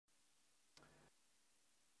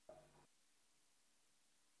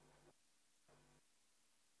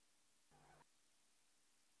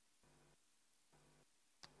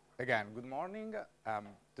Again, good morning.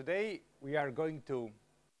 Today we are going to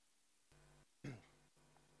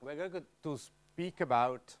speak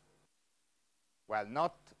about, well,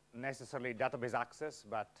 not necessarily database access,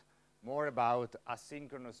 but more about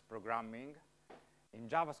asynchronous programming in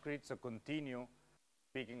JavaScript. So continue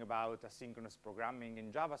speaking about asynchronous programming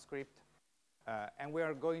in JavaScript, and we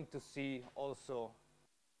are going to see also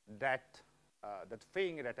that that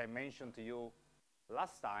thing that I mentioned to you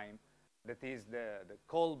last time. That is the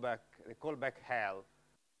callback hell,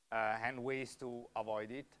 and ways to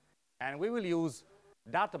avoid it. And we will use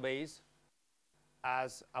database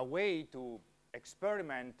as a way to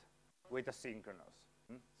experiment with asynchronous.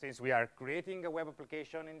 Since we are creating a web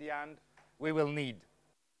application in the end, we will need,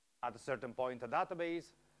 at a certain point, a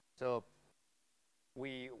database. So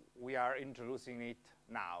we are introducing it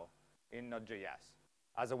now in Node.js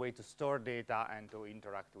as a way to store data and to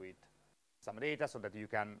interact with some data so that you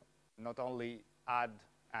can not only add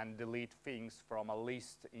and delete things from a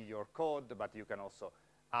list in your code, but you can also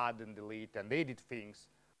add and delete and edit things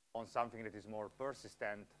on something that is more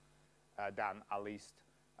persistent than a list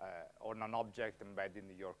or an object embedded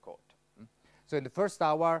in your code. So in the first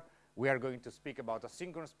hour, we are going to speak about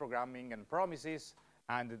asynchronous programming and promises.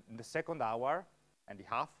 And in the second hour and a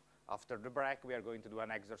half, after the break, we are going to do an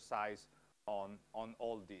exercise on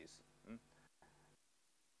all these.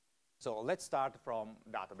 So let's start from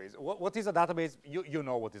database. What is a database? You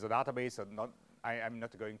know what is a database, so I'm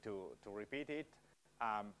not going to repeat it.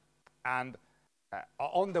 On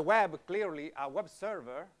the web, clearly, a web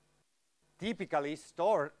server typically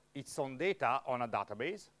stores its own data on a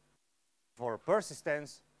database for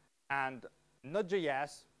persistence, and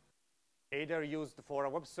Node.js, either used for a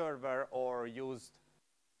web server or used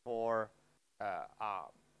for a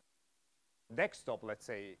desktop, let's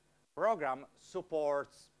say, program,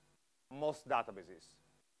 supports most databases,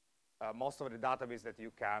 most of the databases that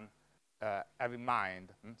you can have in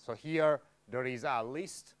mind. So here there is a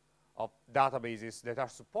list of databases that are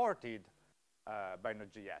supported by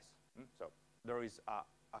Node.js. So there is a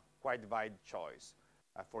quite wide choice,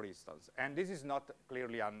 for instance. And this is not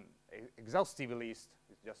clearly an exhaustive list.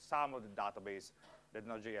 It's just some of the databases that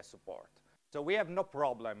Node.js support. So we have no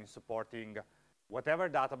problem in supporting whatever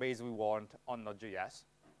database we want on Node.js.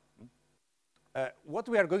 What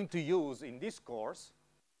we are going to use in this course,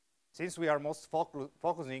 since we are most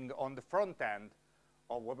focusing on the front end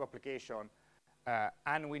of web application,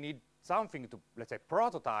 and we need something to, let's say,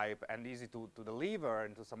 prototype and easy to deliver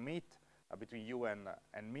and to submit between you and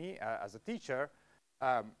me as a teacher,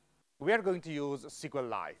 we are going to use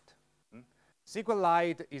SQLite.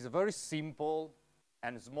 SQLite is a very simple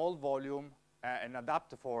and small volume and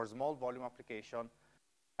adapt for small volume application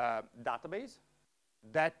database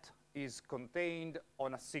that is contained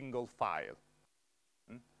on a single file.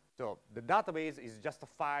 So the database is just a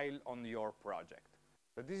file on your project.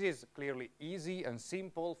 So this is clearly easy and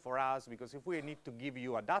simple for us, because if we need to give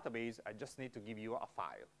you a database, I just need to give you a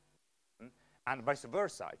file. And vice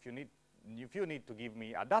versa, if you need to give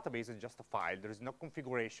me a database, it's just a file. There is no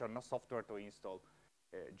configuration, no software to install,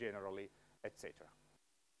 generally, etc.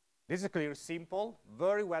 This is clearly simple,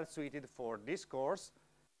 very well suited for this course.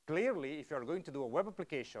 Clearly, if you're going to do a web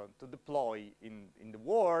application to deploy in the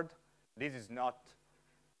world, this is not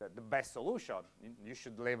the best solution. You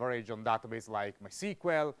should leverage on database like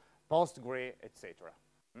MySQL, Postgre, etc.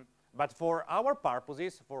 But for our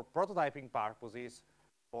purposes, for prototyping purposes,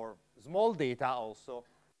 for small data also,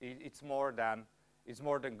 it's more than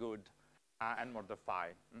good and more than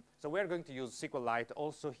fine. So we're going to use SQLite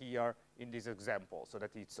also here in this example, so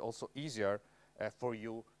that it's also easier for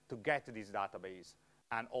you to get to this database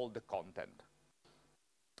and all the content.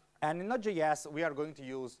 And in Node.js, we are going to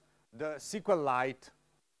use the SQLite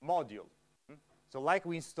module. So like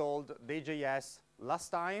we installed DJS last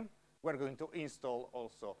time, we're going to install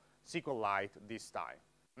also SQLite this time.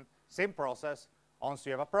 Same process. Once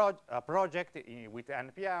you have a project with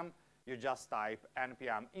NPM, you just type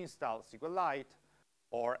npm install SQLite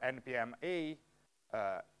or npm a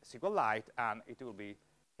SQLite, and it will be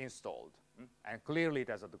installed. And clearly it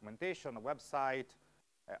has a documentation, a website,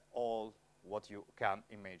 all what you can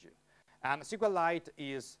imagine. And SQLite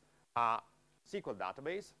is a SQL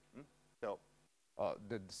database. So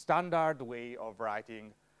the standard way of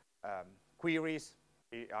writing queries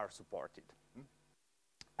are supported.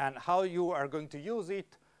 And how you are going to use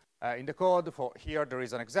it in the code, for here there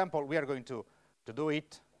is an example. We are going to do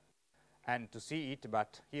it and to see it,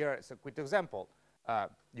 but here is a quick example.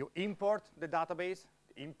 You import the database,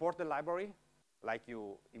 import the library, like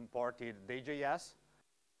you imported DJS,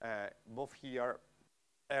 both here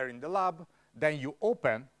are in the lab. Then you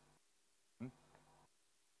open,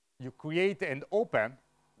 you create and open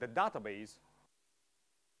the database,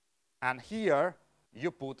 and here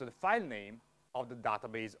you put the file name of the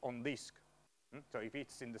database on disk. So if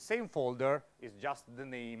it's in the same folder, it's just the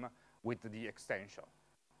name with the extension.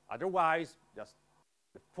 Otherwise, just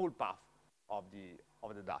the full path of the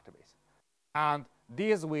database. And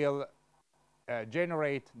this will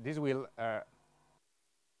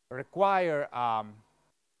require a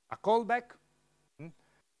callback,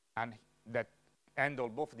 and that handle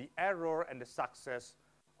both the error and the success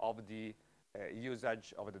of the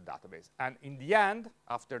usage of the database. And in the end,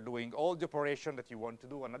 after doing all the operation that you want to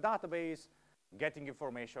do on a database, getting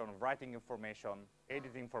information, writing information,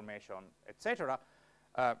 editing information, etc.,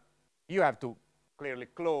 you have to clearly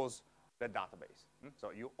close the database.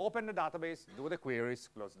 So you open the database, do the queries,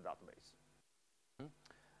 close the database.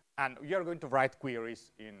 And you're going to write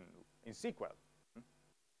queries in SQL,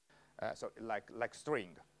 so like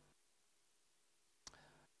string.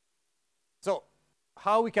 So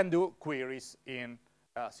how we can do queries in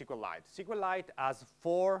SQLite? SQLite has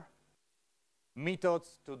 4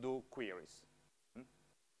 methods to do queries.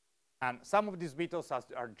 And some of these methods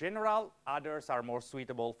are general, others are more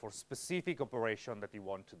suitable for specific operation that you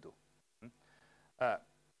want to do.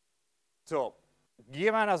 So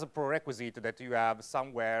given as a prerequisite that you have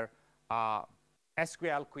somewhere a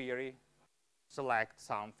SQL query, select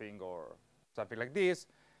something or something like this,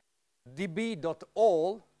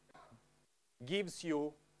 db.all gives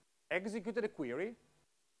you executed a query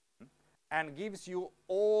and gives you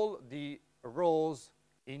all the rows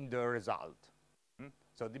in the result.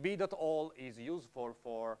 So db.all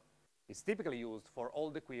is typically used for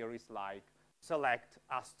all the queries like select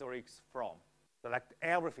asterisk from, select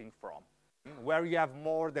everything from, where you have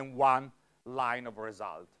more than one line of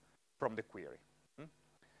result from the query.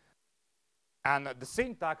 And the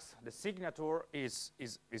syntax, the signature is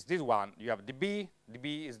this one. You have db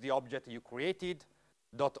is the object you created,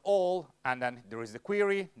 .all, and then there is the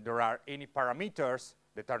query. There are any parameters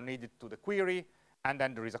that are needed to the query, and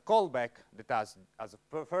then there is a callback that has as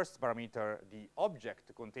a first parameter the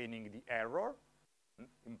object containing the error,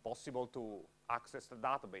 impossible to access the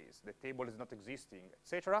database, the table is not existing,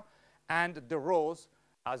 etc., and the rows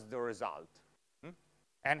as the result.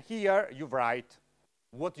 And here you write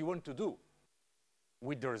what you want to do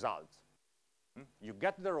with the results. You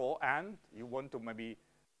get the row and you want to maybe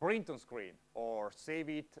print on screen or save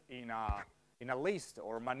it in a list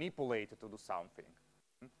or manipulate it to do something.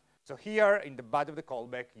 So here in the body of the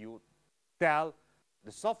callback, you tell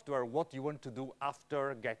the software what you want to do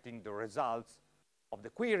after getting the results of the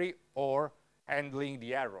query or handling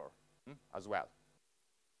the error as well.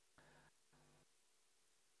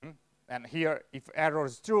 And here, if error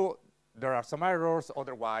is true, there are some errors.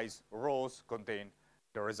 Otherwise, rows contain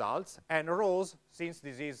the results. And rows, since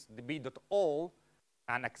this is db.all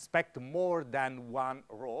and expect more than one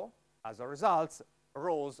row as a result,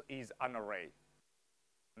 rows is an array.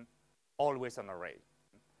 Always an array.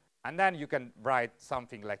 And then you can write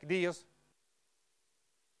something like this.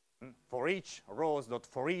 For each,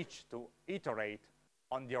 rows.for each to iterate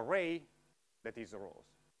on the array that is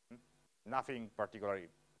rows. Nothing particularly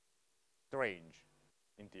strange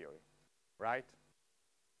in theory, right?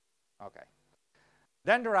 Okay.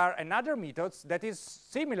 Then there are another methods that is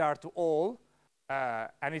similar to all,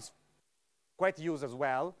 and it's quite used as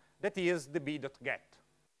well, that is the b.get.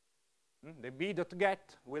 The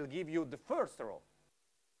b.get will give you the first row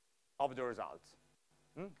of the results.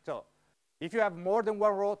 So if you have more than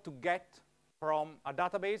one row to get from a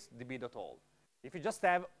database, db.all. If you just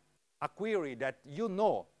have a query that you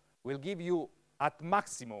know will give you at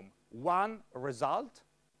maximum one result,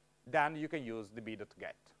 then you can use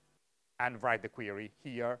db.get and write the query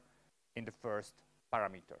here in the first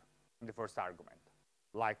parameter, in the first argument,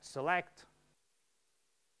 like select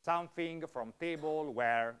something from table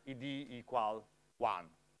where id equal 1,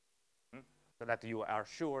 so that you are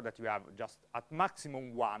sure that you have just at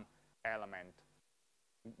maximum one element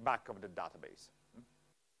back of the database.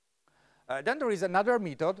 Then there is another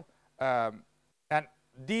method, and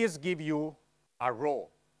these give you a row.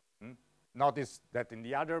 Notice that in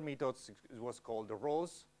the other methods it was called the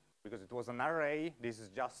rows because it was an array. This is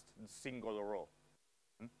just a single row.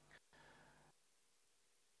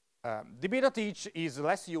 db.each is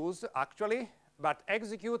less used actually, but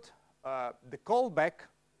execute the callback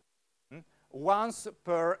once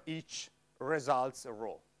per each results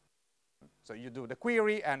row. So you do the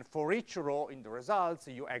query, and for each row in the results,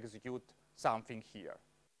 you execute something here.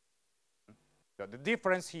 So the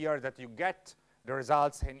difference here is that you get the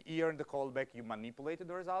results, and here in the callback, you manipulated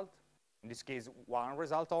the result. In this case, one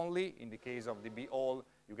result only. In the case of db.all,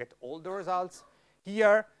 you get all the results.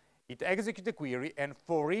 Here, it executes the query, and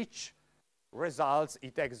for each results,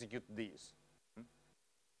 it executes these.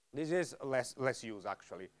 This is less used,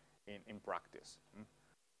 actually, in practice.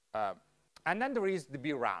 And then there is the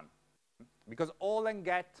brun, because all and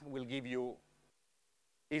get will give you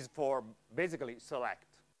is for basically select.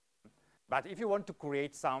 But if you want to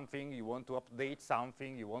create something, you want to update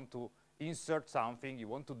something, you want to insert something, you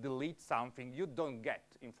want to delete something, you don't get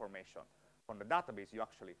information from the database. You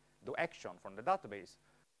actually do action from the database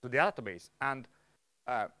to the database. And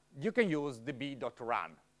you can use the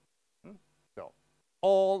b.run. So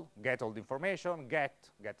all, get all the information, get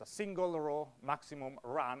a single row, maximum,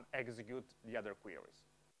 run, execute the other queries.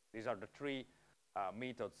 These are the three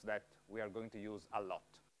methods that we are going to use a lot.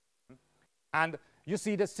 And you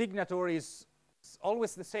see the signature is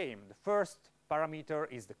always the same. The first parameter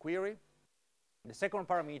is the query. The second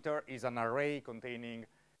parameter is an array containing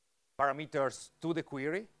parameters to the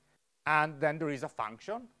query. And then there is a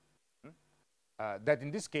function that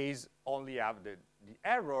in this case only have the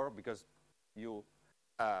error because you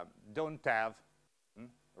don't have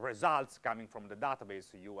results coming from the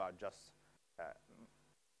database. So you are just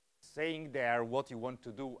saying there what you want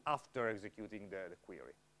to do after executing the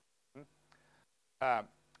query.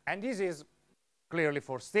 And this is clearly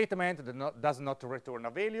for statement that does not return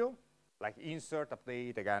a value, like insert,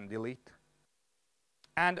 update, again, delete.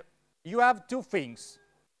 And you have two things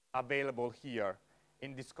available here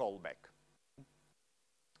in this callback.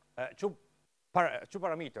 Two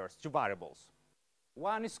parameters, two variables.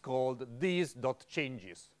 One is called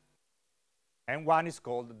this.changes, and one is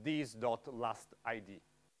called this.lastID.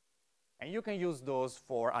 And you can use those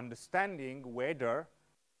for understanding whether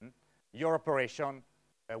your operation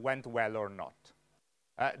went well or not.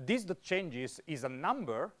 This.changes is a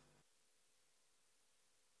number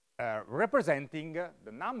representing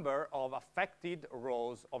the number of affected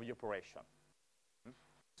rows of the operation.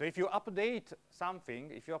 So if you update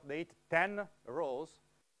something, if you update 10 rows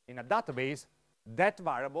in a database, that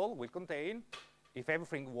variable will contain, if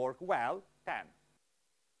everything worked well, 10.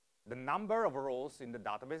 The number of rows in the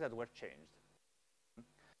database that were changed.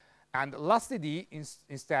 And lastID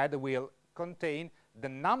instead will contain the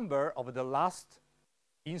number of the last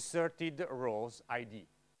inserted rows ID.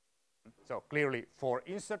 So clearly for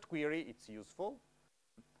insert query it's useful.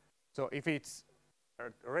 So if it's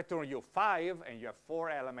return you 5 and you have 4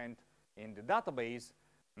 elements in the database,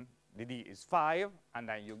 the D is 5, and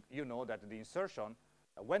then you know that the insertion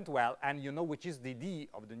went well, and you know which is the D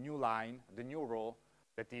of the new line, the new row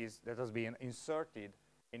that has been inserted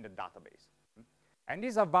in the database. And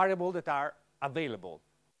these are variables that are available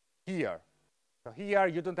here. So here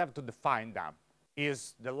you don't have to define them.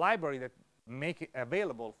 Is the library that make it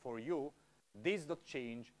available for you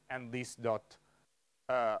this.change and this.lastID.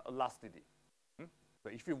 So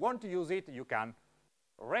if you want to use it, you can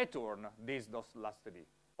return this.lastID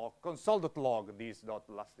or console.log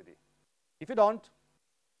this.lastID. If you don't,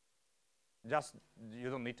 you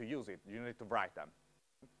don't need to use it. You need to write them.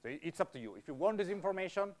 So it's up to you. If you want this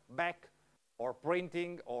information back or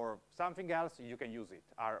printing or something else, you can use it.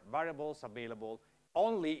 Are variables available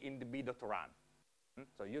only in the b.run.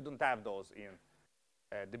 So you don't have those in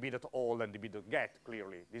the b.all and the b.get,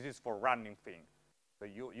 clearly. This is for running thing. So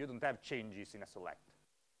you don't have changes in a select.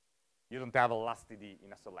 You don't have a lastID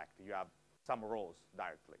in a select. You have some rows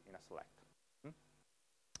directly in a select.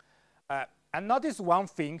 And notice one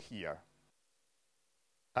thing here.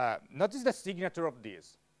 Notice the signature of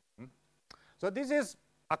this. So this is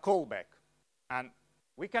a callback. And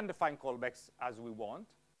we can define callbacks as we want,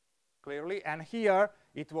 clearly. And here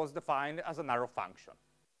it was defined as an arrow function.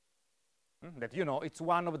 That, you know, it's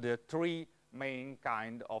one of the 3 main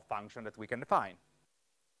kind of function that we can define.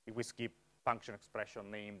 If we skip function expression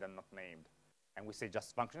named and not named, and we say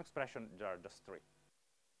just function expression, there are just 3.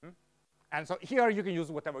 And so here you can use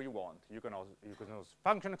whatever you want. You can use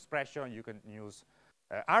function expression, you can use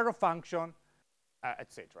arrow function,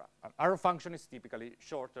 etc. Arrow function is typically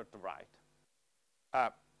shorter to write.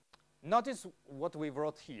 Notice what we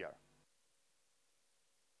wrote here.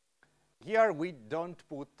 Here we don't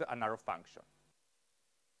put an arrow function.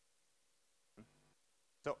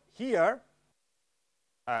 So here,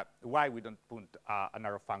 why we don't put an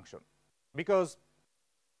arrow function? Because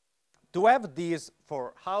to have this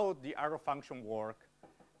for how the arrow function work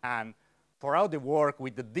and for how they work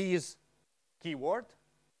with the this keyword,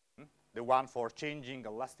 the one for changing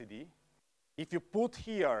a lastID, if you put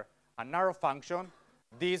here an arrow function,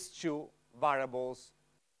 these 2 variables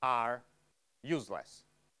are useless.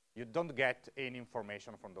 You don't get any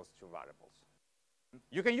information from those 2 variables.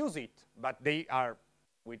 You can use it, but they are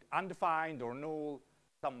with undefined or null,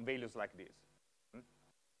 some values like this.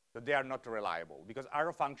 So they are not reliable, because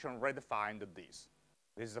arrow function redefined this.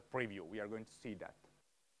 This is a preview. We are going to see that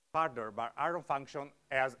further, but iron function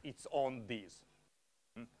has its own this.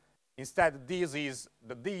 Instead, this is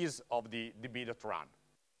the this of the db.run.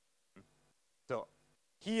 So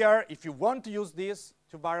here, if you want to use these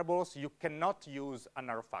two variables, you cannot use an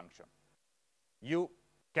arrow function. You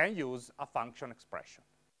can use a function expression.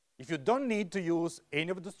 If you don't need to use any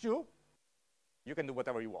of those two, you can do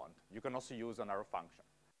whatever you want. You can also use an arrow function.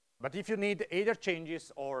 But if you need either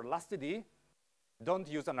changes or lastd, don't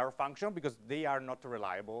use an arrow function because they are not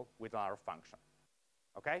reliable with an arrow function.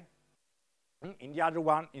 Okay? In the other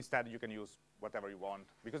one, instead, you can use whatever you want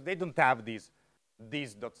because they don't have this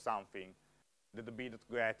dot something, the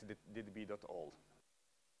db.get, the db.old.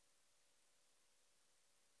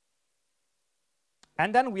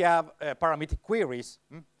 And then we have parametric queries.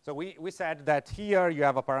 So we said that here you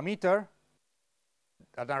have a parameter,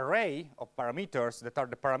 an array of parameters that are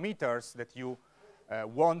the parameters that you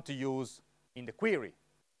want to use in the query.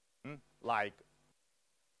 Like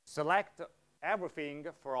select everything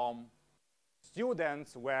from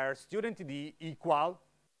students where student ID equal,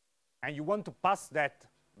 and you want to pass that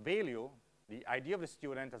value, the ID of the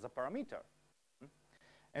student, as a parameter.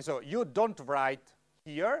 And so you don't write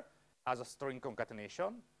here as a string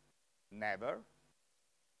concatenation, never,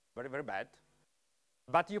 very, very bad.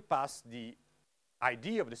 But you pass the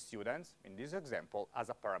ID of the students, in this example, as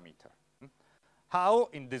a parameter. How?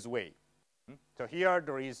 In this way. So here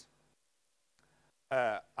there is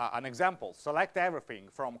an example. Select everything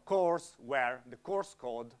from course where the course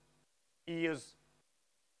code is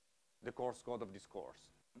the course code of this course.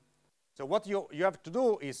 So what you have to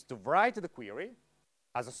do is to write the query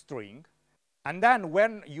as a string, and then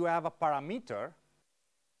when you have a parameter,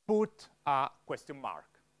 put a question mark.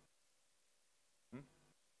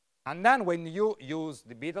 And then when you use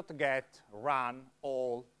the b.get, run,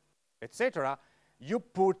 all, etc., you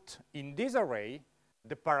put in this array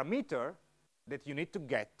the parameter that you need to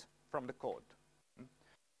get from the code.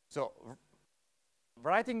 So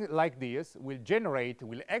writing like this will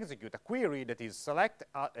execute a query that is select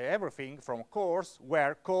everything from course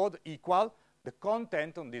where code equal the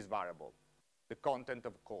content on this variable, the content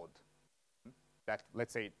of code. That,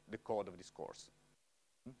 let's say, the code of this course.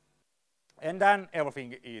 And then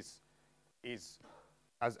everything is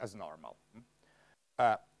as normal.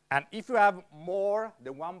 And if you have more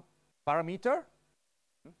than one parameter,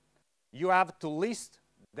 you have to list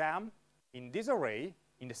them in this array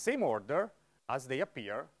in the same order as they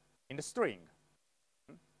appear in the string.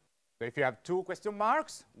 So if you have two question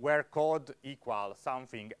marks where code equals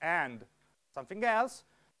something and something else,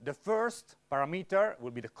 the first parameter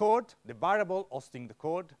will be the code, the variable hosting the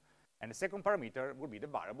code, and the second parameter will be the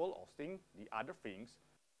variable hosting the other things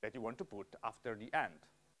that you want to put after the end,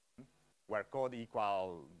 where code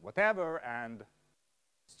equal whatever and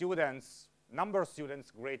students, number of students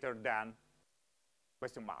greater than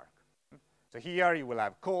question mark. So here you will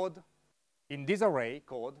have code in this array,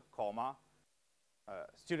 code, comma,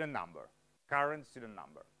 student number, current student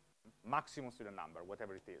number, maximum student number,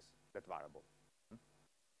 whatever it is, that variable.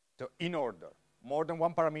 So in order, more than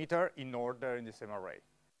one parameter in order in the same array.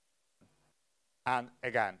 And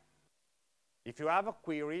again, if you have a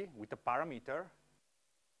query with a parameter,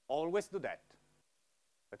 always do that.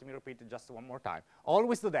 Let me repeat it just one more time.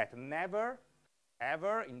 Always do that. Never,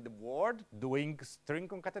 ever in the world doing string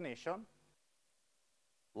concatenation,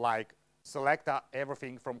 like select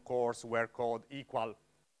everything from course where code equal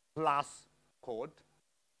plus code,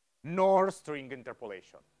 nor string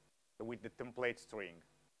interpolation with the template string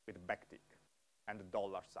with backtick and the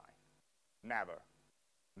 $sign. Never.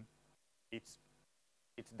 It's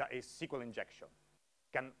a SQL injection.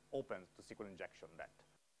 Can open to SQL injection that.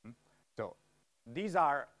 So these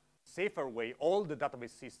are safer way. All the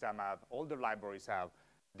database systems have, all the libraries have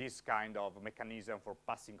this kind of mechanism for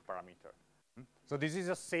passing parameter. So this is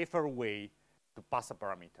a safer way to pass a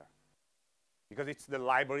parameter because it's the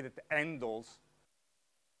library that handles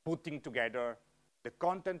putting together the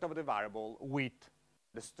content of the variable with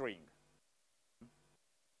the string.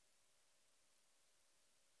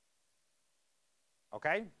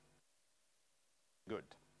 Okay? Good.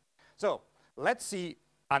 So let's see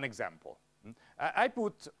an example. I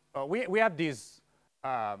put, we have this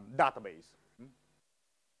database.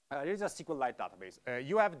 This is a SQLite database.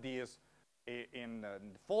 You have this in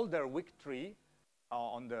the folder week3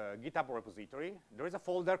 on the GitHub repository. There is a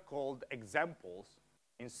folder called examples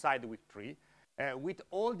inside week3 with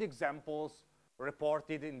all the examples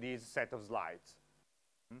reported in this set of slides.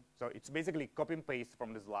 So it's basically copy and paste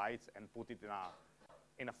from the slides and put it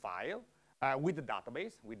in a file with the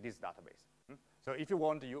database, with this database. So if you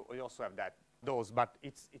want, you also have those, but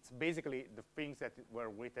it's basically the things that were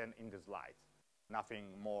written in the slides. nothing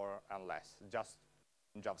more and less, just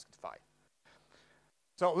in JavaScript 5.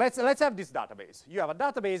 So let's have this database. You have a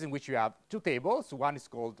database in which you have two tables. One is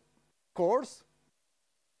called course,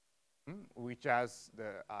 which has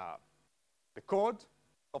the code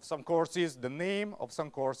of some courses, the name of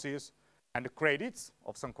some courses, and the credits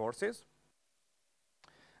of some courses.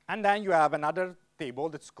 And then you have another table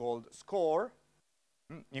that's called score,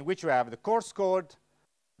 in which you have the course code,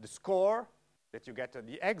 the score that you get at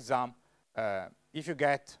the exam, if you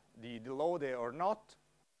get the loader or not,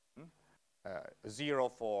 0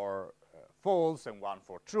 for false and 1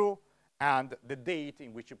 for true, and the date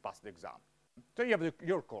in which you pass the exam. So you have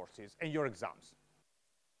your courses and your exams.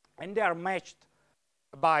 And they are matched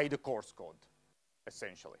by the course code,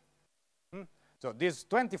 essentially. So this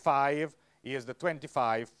 25 is the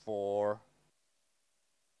 25 for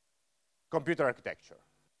computer architecture.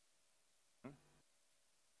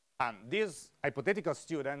 And this hypothetical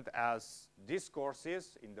student has these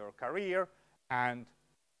courses in their career and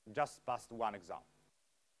just passed one exam.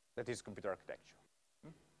 That is computer architecture.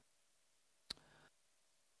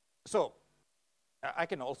 So I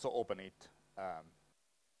can also open it.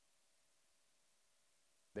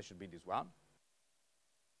 There should be this one.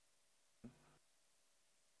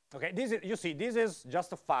 Okay, this is, you see, this is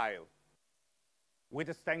just a file with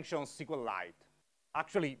extension SQLite.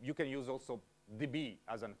 Actually, you can use also DB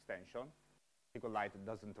as an extension. SQLite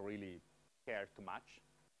doesn't really care too much.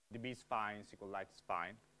 DB is fine, SQLite is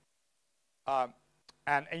fine.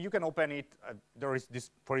 And you can open it. There is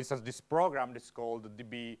this, for instance, this program that's called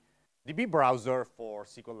the DB browser for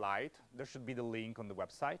SQLite. There should be the link on the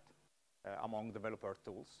website among developer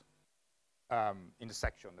tools, in the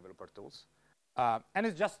section developer tools. And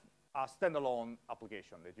it's just a standalone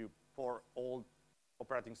application that you, for all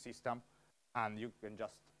operating system, and you can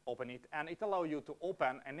just open it. And it allows you to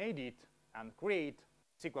open and edit and create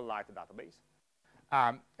SQLite database.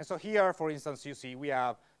 And so here, for instance, you see we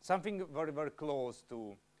have something very, very close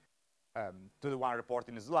to the one reported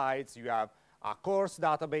in the slides. You have a course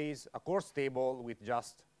database, a course table with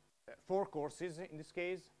just 4 courses in this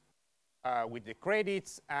case, with the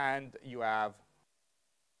credits, and you have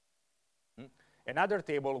another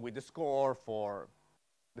table with the score for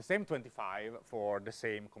the same 25 for the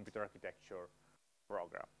same computer architecture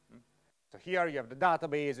program. So here you have the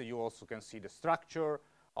database. You also can see the structure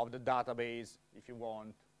of the database if you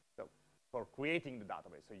want. So for creating the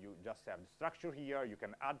database, so you just have the structure here. You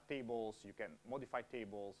can add tables. You can modify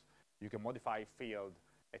tables. You can modify field,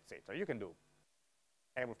 etc. You can do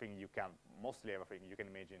everything you can, mostly everything you can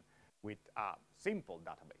imagine with a simple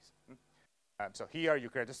database. So here you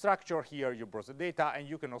create a structure, here you browse the data, and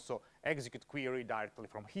you can also execute query directly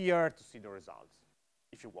from here to see the results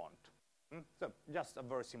if you want. So just a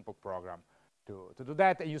very simple program to do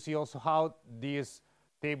that. And you see also how these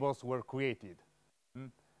tables were created.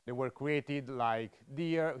 They were created like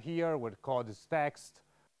here where code is text,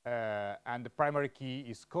 and the primary key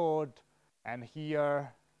is code, and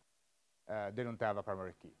here they don't have a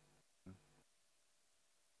primary key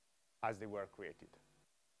as they were created.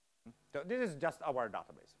 So this is just our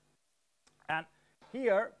database. And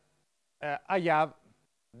here I have,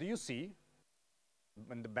 do you see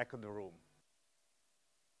in the back of the room?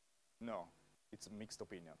 No, it's a mixed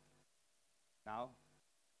opinion. Now?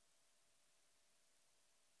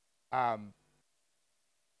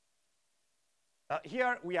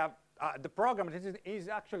 Here we have the program that is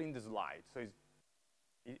actually in the slide. So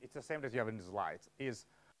it's the same that you have in the slides. Is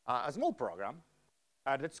a small program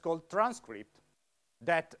that's called transcript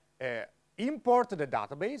that import the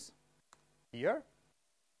database here.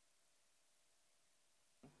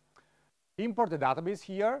 Import the database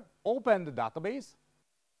here, open the database.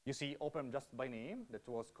 You see, open just by name. That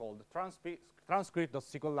was called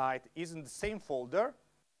transcript.sqlite is in the same folder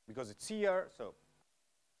because it's here. So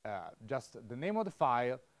just the name of the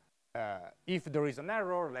file. If there is an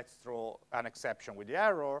error, let's throw an exception with the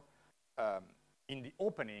error. In the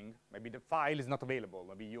opening, maybe the file is not available.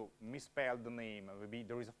 Maybe you misspelled the name. Maybe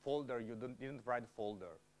there is a folder, you didn't write the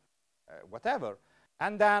folder, whatever.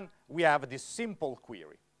 And then we have this simple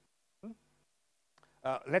query.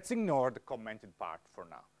 Let's ignore the commented part for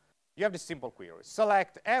now. You have this simple query.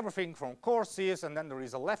 Select everything from courses, and then there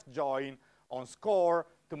is a left join on score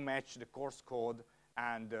to match the course code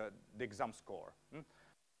and the exam score.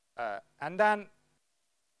 And then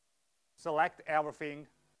select everything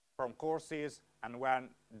from courses, and when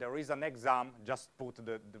there is an exam, just put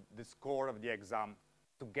the score of the exam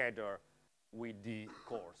together with the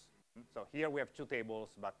course. So here we have 2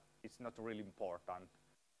 tables, but it's not really important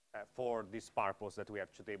for this purpose that we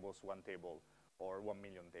have 2 tables, 1 table, or 1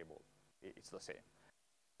 million table. It's the same.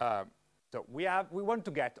 So we want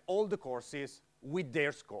to get all the courses with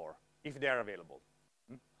their score, if they are available.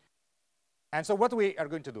 And so what we are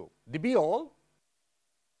going to do, DB all,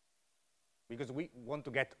 because we want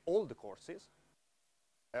to get all the courses,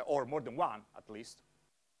 or more than one at least,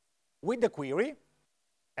 with the query,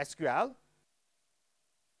 SQL.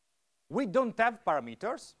 We don't have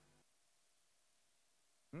parameters,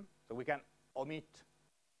 so we can omit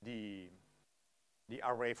the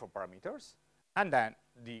array for parameters, and then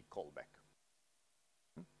the callback.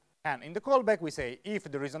 And in the callback, we say, if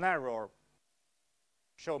there is an error,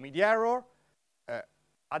 show me the error.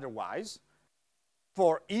 Otherwise,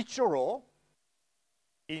 for each row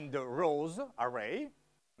in the rows array,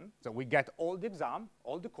 so we get all the exam,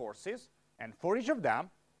 all the courses, and for each of them,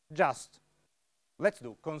 just let's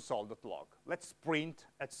do console.log. Let's print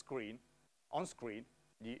at screen, on screen,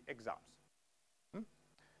 the exams.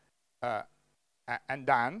 And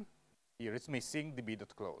then, here it's missing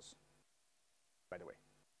db.close, by the way.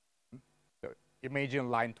 So imagine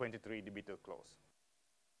line 23, db.close.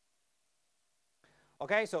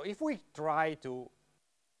 Okay, so if we try to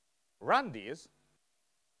run this,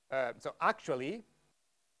 so actually,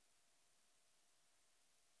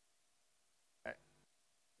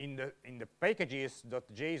 in the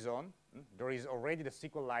packages.json, there is already the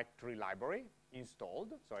SQLite tree library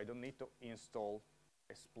installed, so I don't need to install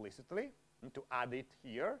explicitly to add it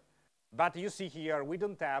here. But you see here, we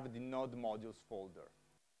don't have the node modules folder.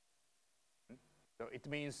 So it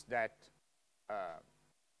means that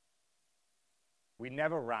we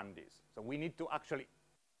never run this. So we need to actually,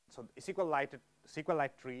 so SQLite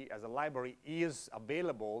tree as a library is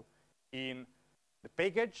available in the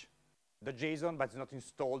package, the JSON, but it's not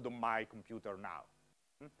installed on my computer now.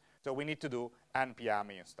 So we need to do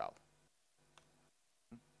npm install.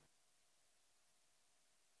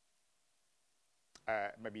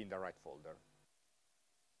 Maybe in the right folder.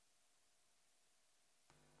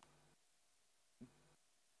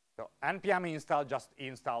 So npm install just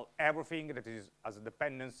install everything that is as a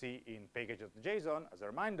dependency in package.json as a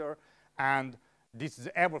reminder, and this is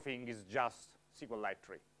everything is just SQLite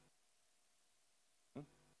tree.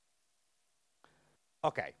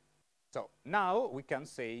 Okay, so now we can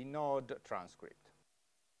say node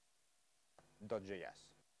transcript.js.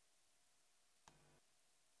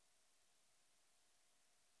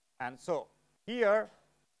 And so here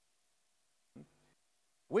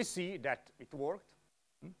we see that it worked.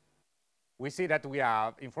 We see that we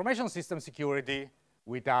have information system security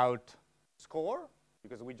without score,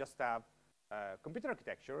 because we just have computer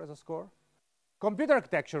architecture as a score. Computer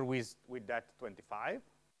architecture with that 25.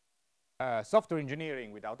 Software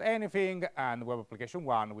engineering without anything, and web application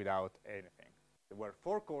 1 without anything. There were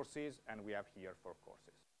 4 courses, and we have here 4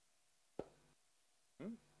 courses.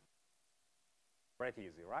 Pretty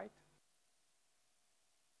easy, right?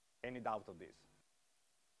 Any doubt of this?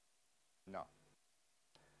 No.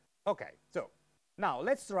 Okay, so now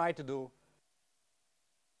let's try to do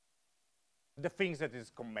the things that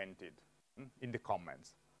is commented in the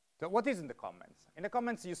comments. So what is in the comments? In the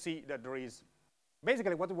comments, you see that there is,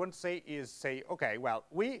 basically what we want to say is say, okay, well,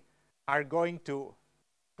 we are going to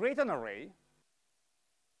create an array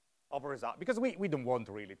of results, because we don't want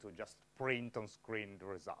really to just print on screen the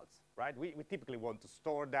results, right? We typically want to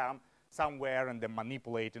store them somewhere and then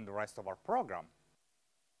manipulate in the rest of our program.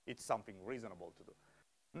 It's something reasonable to do.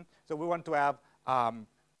 So we want to have an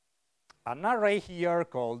array here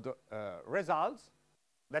called results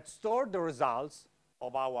that store the results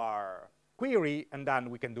of our query, and then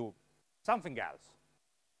we can do something else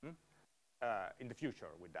in the future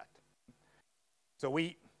with that. So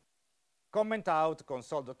we comment out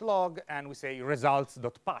console.log, and we say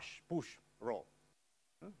results.push row.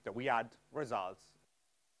 So we add results,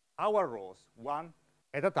 our rows, one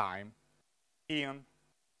at a time, in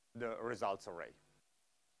the results array.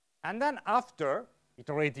 And then after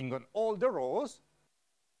iterating on all the rows,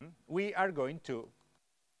 we are going to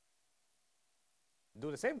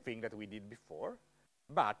do the same thing that we did before,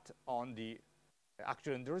 but on the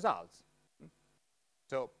actually in the results.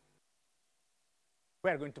 So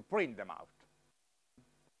we are going to print them out.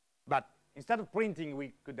 But instead of printing,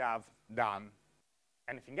 we could have done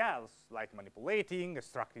anything else, like manipulating,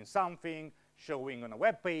 extracting something, showing on a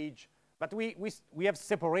web page. But we have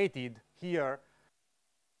separated here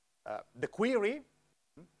the query.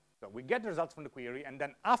 So we get the results from the query, and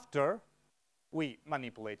then after, we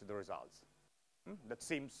manipulate the results. That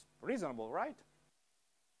seems reasonable, right?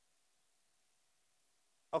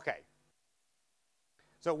 Okay.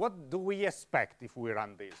 So what do we expect if we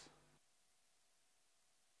run this?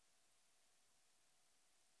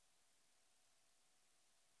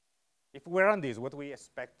 If we run this, what do we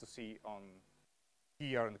expect to see on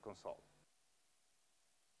here in the console?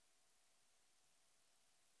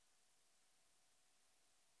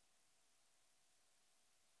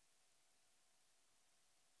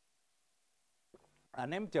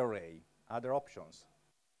 an empty array, other options.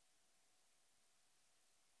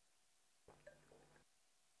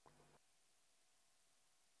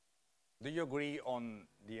 Do you agree on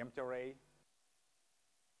the empty array?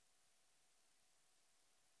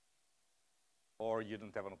 Or you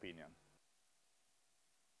don't have an opinion?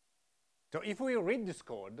 So if we read this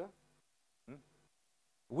code,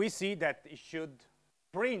 we see that it should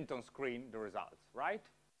print on screen the results, right?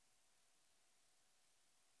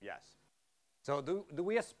 Yes. So do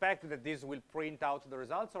we expect that this will print out the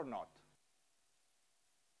results or not?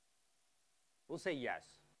 We'll say yes.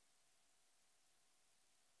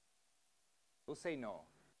 We'll say no.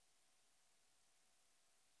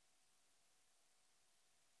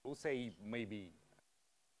 We'll say maybe.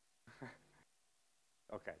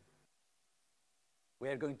 Okay. We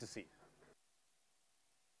are going to see.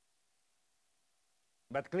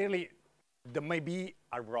 But clearly, the maybe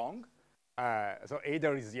are wrong. So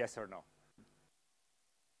either is yes or no.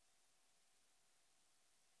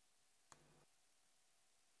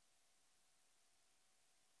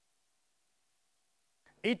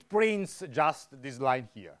 It prints just this line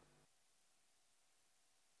here.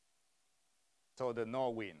 So the no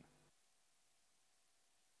win.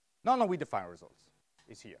 No, we define results.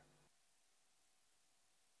 It's here.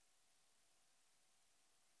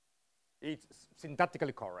 It's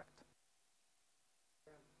syntactically correct.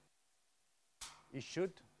 It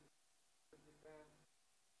should.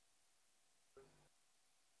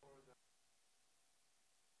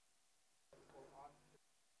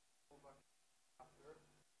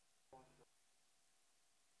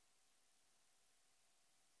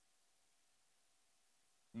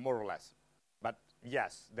 More or less. But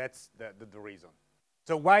yes, that's the reason.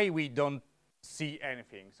 So why we don't see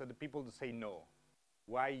anything? So the people say no.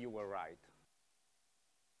 Why you were right?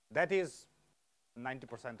 That is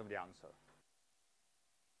 90% of the answer.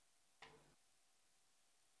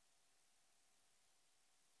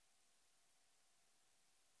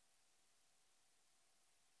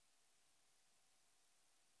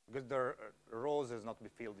 Because the rows has not been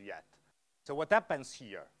filled yet. So what happens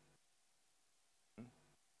here?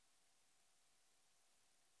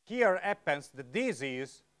 Here happens that this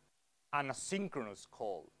is an asynchronous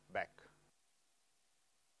callback.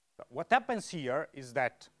 So what happens here is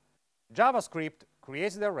that JavaScript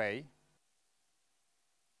creates the array,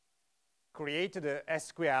 creates the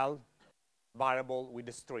SQL variable with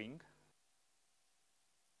the string,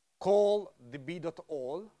 call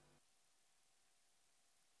db.all,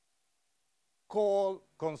 call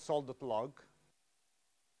console.log,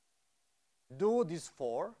 do this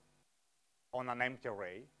for on an empty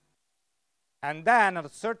array, and then at a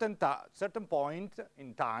certain point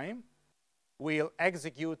in time, we'll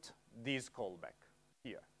execute this callback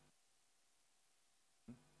here.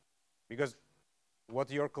 Because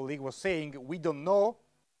what your colleague was saying, we don't know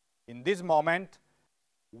in this moment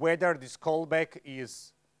whether this callback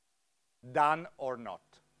is done or not.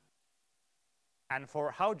 And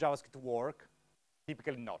for how JavaScript works,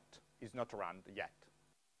 typically not, is not run yet.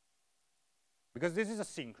 Because this is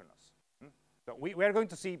asynchronous. So we are going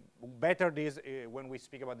to see better this when we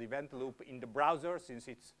speak about the event loop in the browser, since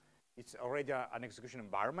it's already an execution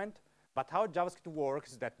environment. But how JavaScript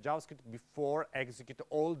works is that JavaScript before execute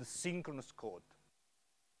all the synchronous code.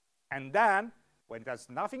 And then, when it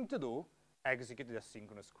has nothing to do, execute the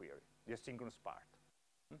asynchronous query, the asynchronous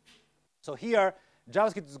part. So here,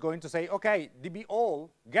 JavaScript is going to say, okay,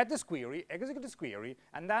 db.all, get this query, execute this query,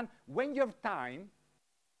 and then when you have time,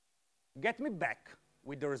 get me back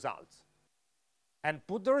with the results. And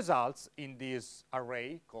put the results in this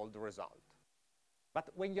array called the result. But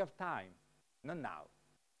when you have time, not now.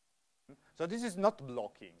 So this is not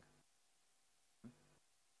blocking.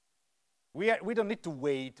 We don't need to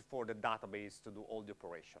wait for the database to do all the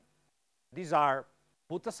operation. These are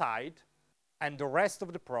put aside, and the rest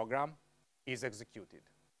of the program is executed.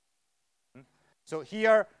 So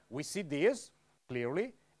here we see this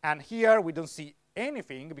clearly, and here we don't see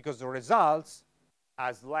anything because the results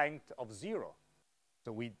has length of 0.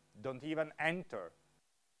 So we don't even enter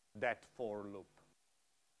that for loop.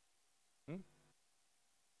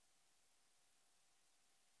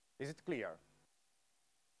 Is it clear?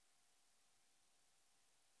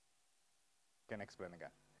 Can explain again.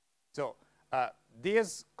 So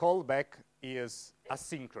this callback is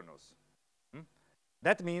asynchronous.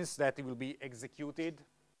 That means that it will be executed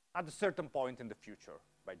at a certain point in the future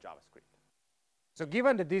by JavaScript. So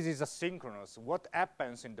given that this is asynchronous, what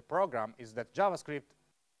happens in the program is that JavaScript,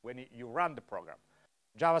 when you run the program,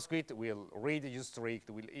 JavaScript will read the useString,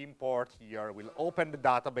 will import here, will open the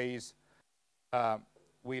database,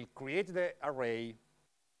 will create the array,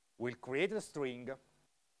 will create the string,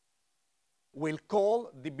 will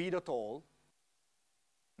call db.all.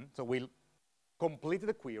 So we'll complete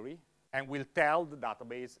the query, and we'll tell the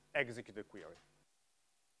database execute the query.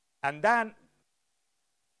 And then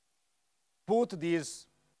put this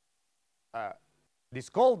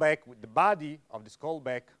callback with the body of this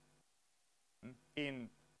callback in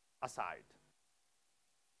aside.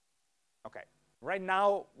 Okay. Right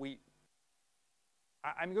now,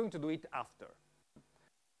 I'm going to do it after.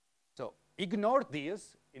 So ignore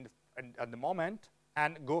this at the moment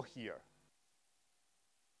and go here.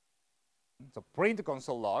 So print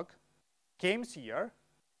console log, came here,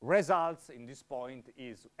 results in this point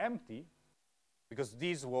is empty because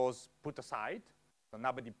this was put aside, so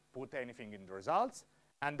nobody put anything in the results,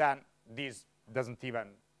 and then this doesn't even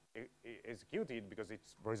execute it because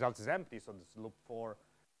its results is empty, so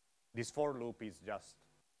this for loop is just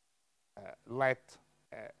let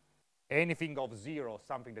anything of 0,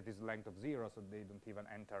 something that is length of 0, so they don't even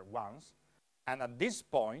enter once. And at this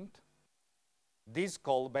point, this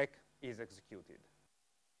callback is executed.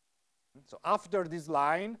 So after this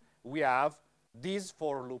line, we have this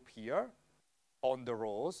for loop here on the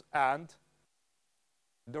rows and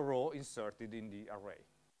the row inserted in the array.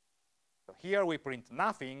 So here we print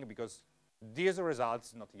nothing because this result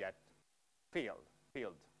is not yet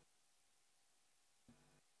filled.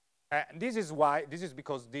 And this is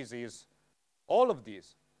because all of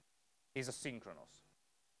this is asynchronous.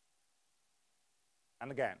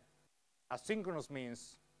 And again, asynchronous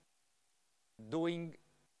means doing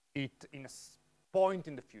it in a point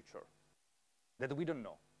in the future that we don't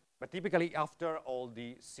know, but typically after all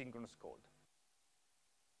the synchronous code.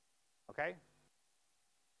 Okay?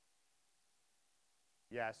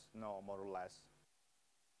 Yes, no, more or less.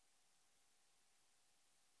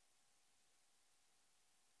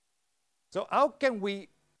 So how can we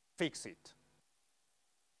fix it?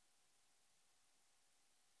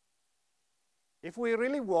 If we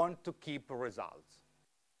really want to keep results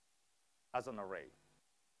as an array,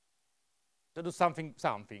 to do something,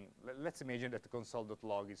 let's imagine that the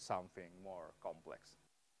console.log is something more complex.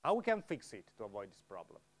 How we can fix it to avoid this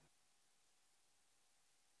problem?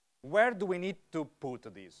 Where do we need to put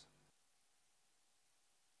this?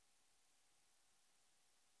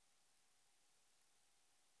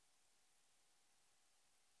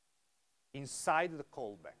 Inside the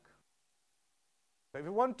callback. So if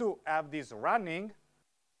we want to have this running,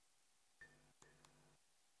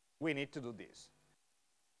 we need to do this.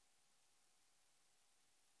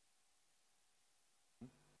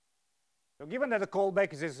 So given that the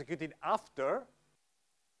callback is executed after,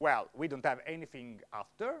 well, we don't have anything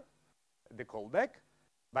after the callback,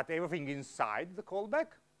 but everything inside the callback.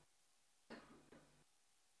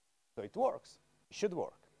 So it works. It should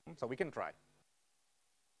work. So we can try.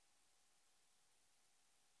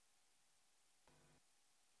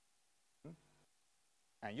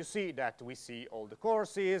 And you see that we see all the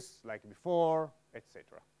courses like before,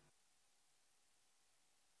 etc.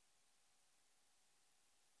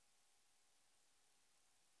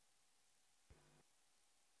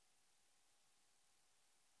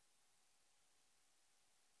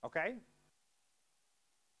 Okay?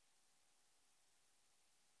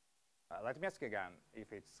 Let me ask again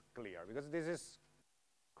if it's clear, because this is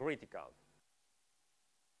critical.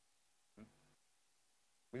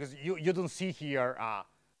 Because you don't see here,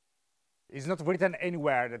 it's not written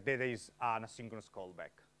anywhere that there is an asynchronous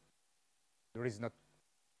callback. There is not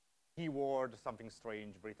keyword, something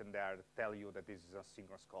strange written there that tell you that this is a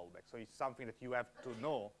synchronous callback. So it's something that you have to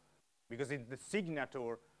know, because in the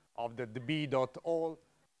signature of the db.all,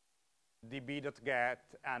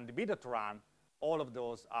 db.get, and db.run, all of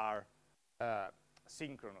those are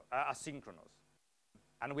asynchronous.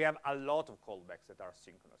 And we have a lot of callbacks that are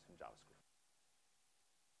asynchronous in JavaScript.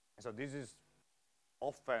 So this is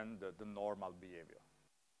often the normal behavior.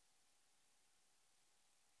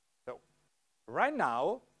 So right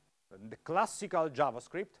now, in the classical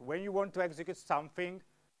JavaScript, when you want to execute something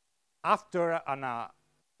after an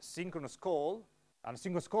synchronous call, a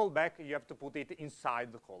synchronous callback, you have to put it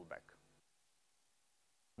inside the callback.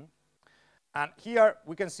 And here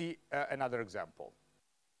we can see another example.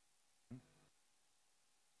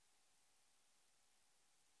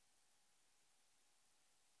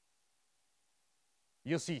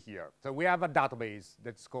 You see here, so we have a database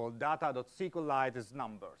that's called data.SQLite is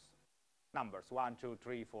numbers. Numbers, 1, 2,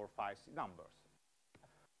 3, 4, 5, 6 numbers.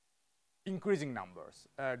 Increasing numbers.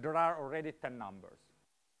 There are already 10 numbers.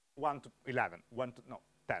 1 to 11,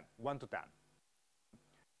 10, 1 to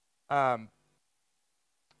 10.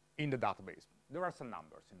 In the database. There are some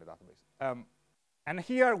numbers in the database. And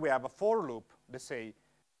here we have a for loop that say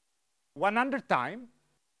 100 times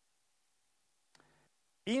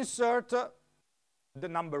insert the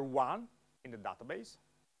number 1 in the database,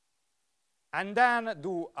 and then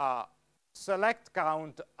do a select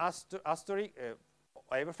count asterisk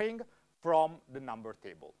everything from the number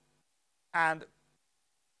table, and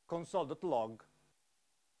console.log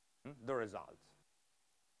the results.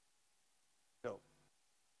 So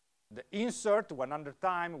the insert 100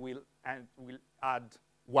 times will add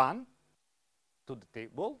 1 to the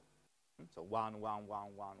table. So 1, 1,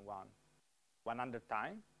 1, 1, 1, 100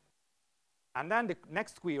 times. And then the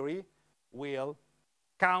next query will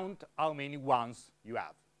count how many ones you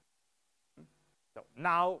have. So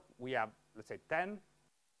now we have, let's say, 10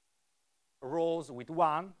 rows with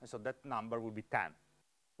 1, so that number will be 10.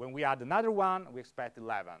 When we add another one, we expect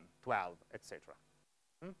 11, 12, etc.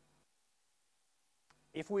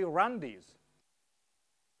 If we run this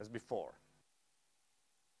as before,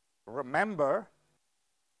 remember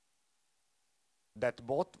that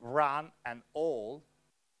both run and all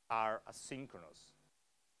are asynchronous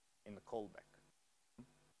in the callback,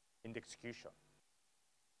 in the execution.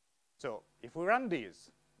 So if we run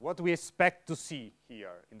this, what we expect to see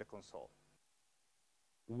here in the console?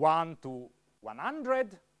 1 to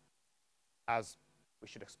 100, as we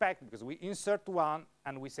should expect, because we insert 1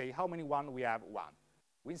 and we say how many 1 we have, 1.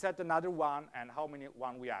 We insert another 1 and how many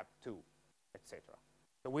 1 we have, 2, etc.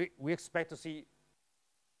 So we expect to see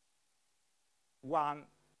 1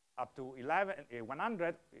 up to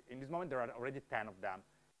 100. In this moment, there are already 10 of them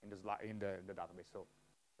in the database. So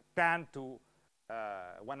 10 to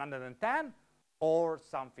 110, or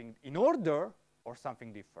something in order, or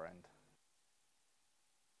something different.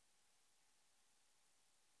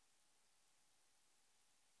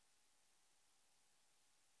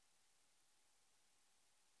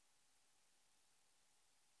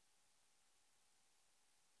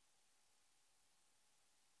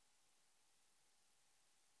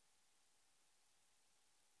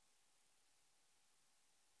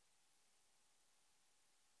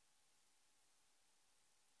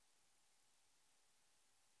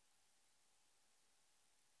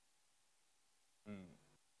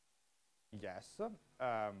 Yes,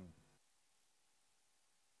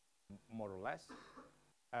 more or less.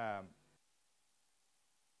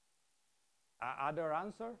 Other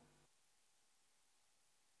answer?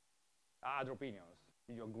 Other opinions?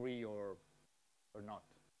 Do you agree or not?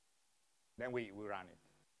 Then we run it.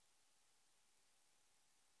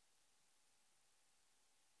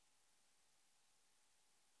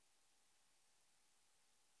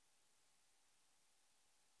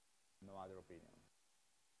 No other opinion.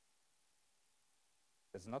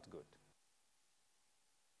 That's not good.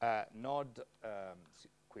 Node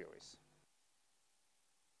queries.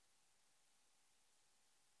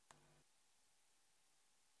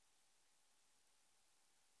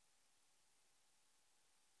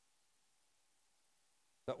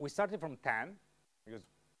 So we started from 10, because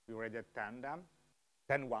we already had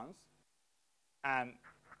 10 ones. And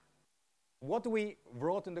what we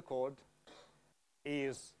wrote in the code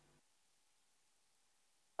is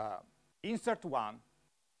insert 1,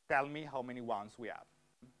 tell me how many ones we have.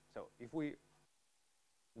 So if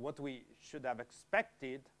what we should have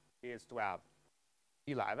expected is to have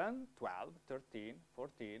 11, 12, 13,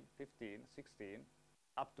 14, 15, 16,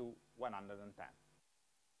 up to 110.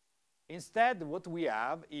 Instead, what we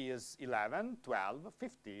have is 11, 12,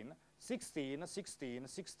 15, 16, 16,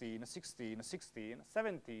 16, 16, 16,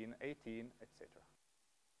 17, 18, etc.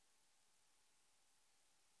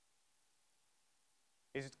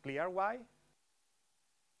 Is it clear why?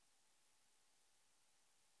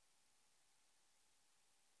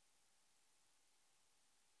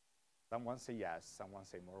 Someone say yes, someone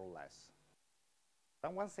say more or less.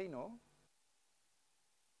 Someone say no?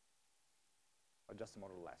 Or just more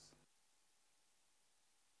or less?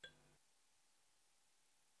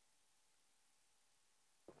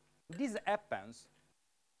 This happens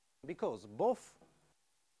because both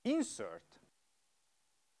insert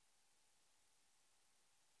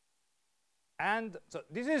and so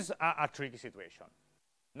this is a tricky situation,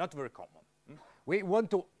 not very common. We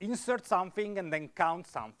want to insert something and then count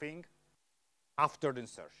something after the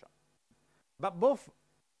insertion. But both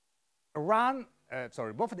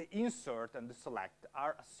both the insert and the select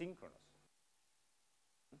are asynchronous.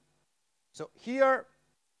 So here,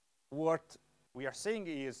 what we are saying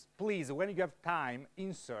is, please, when you have time,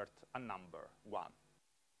 insert a number, 1,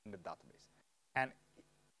 in the database. And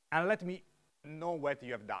let me know what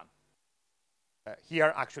you have done.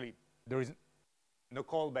 Here, actually, there is no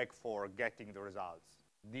callback for getting the results.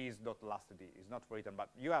 This.lastd is not written, but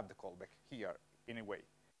you have the callback here anyway.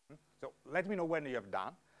 So let me know when you have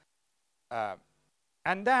done.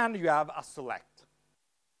 And then you have a select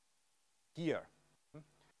here.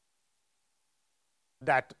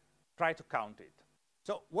 that try to count it.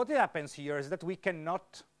 So what happens here is that we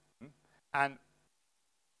cannot, and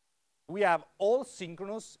we have all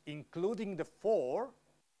synchronous, including the 4.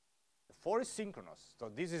 The 4 is synchronous,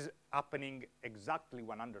 so this is happening exactly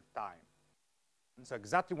 100 times. And so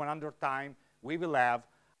exactly 100 times, we will have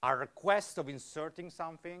a request of inserting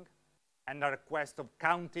something and a request of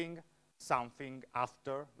counting something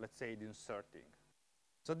after, let's say, the inserting.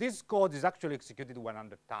 So this code is actually executed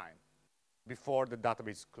 100 times before the database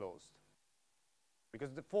is closed,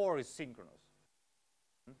 because the 4 is synchronous.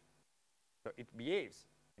 So it behaves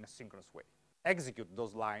in a synchronous way. Execute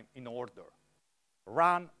those lines in order.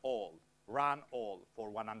 Run all for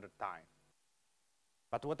 100 times.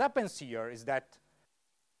 But what happens here is that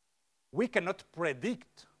we cannot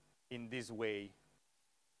predict in this way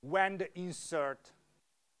when the insert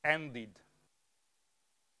ended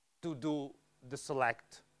to do the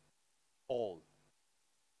select all.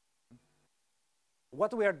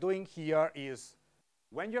 What we are doing here is,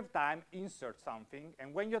 when you have time, insert something,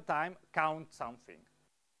 and when you have time, count something.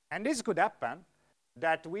 And this could happen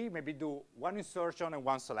that we maybe do one insertion and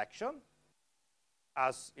one selection,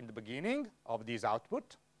 as in the beginning of this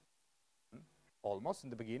output, almost in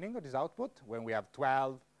the beginning of this output, when we have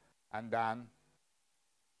 12, and then,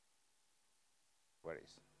 where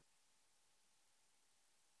is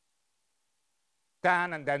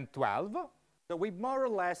 10 and then 12. So we more or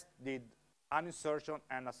less did an insertion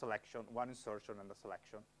and a selection, one insertion and a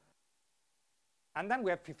selection. And then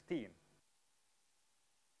we have 15.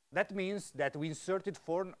 That means that we inserted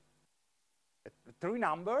 3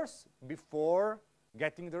 numbers before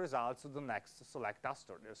getting the results of the next select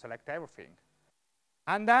after, select everything.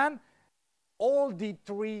 And then all the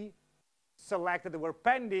 3 selected that were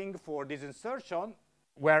pending for this insertion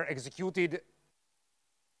were executed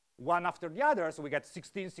one after the other, so we get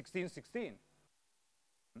 16, 16, 16.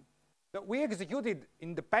 So we executed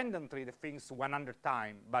independently the things 100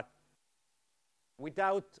 times, but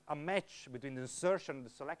without a match between the insertion and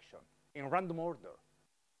the selection, in random order,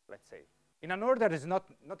 let's say. In an order that is not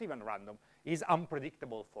even random, is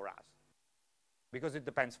unpredictable for us, because it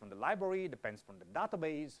depends from the library, it depends from the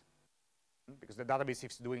database, because the database, if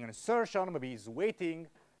it's doing an insertion, maybe is waiting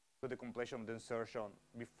to the completion of the insertion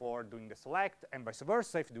before doing the select, and vice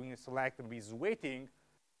versa. If doing a select, maybe is waiting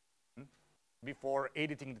before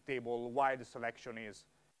editing the table while the selection is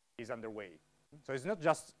underway. So it's not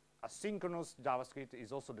just asynchronous JavaScript,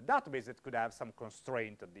 it's also the database that could have some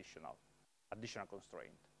constraint, additional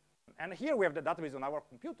constraint. And here we have the database on our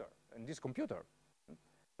computer, in this computer.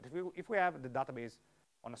 But if we have the database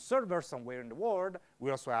on a server somewhere in the world,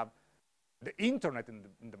 we also have the internet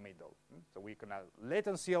in the middle. So we can have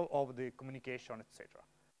latency of the communication, etc.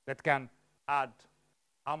 that can add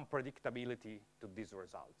unpredictability to these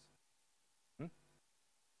results.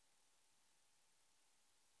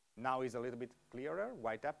 Now is a little bit clearer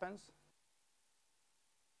why it happens.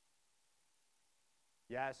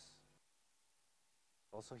 Yes.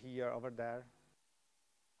 Also here, over there.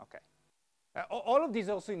 Okay. All of these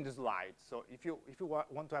also in the slide. So if you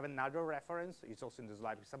want to have another reference, it's also in the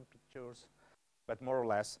slide with some pictures, but more or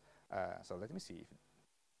less. So let me see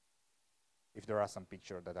if there are some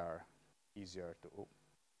pictures that are easier to. Oh,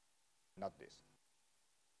 not this.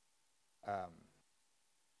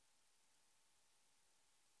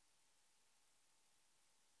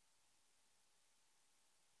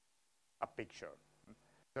 A picture.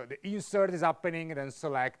 So the insert is happening, and then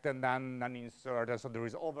select, and then an insert, and so there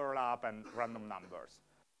is overlap and random numbers.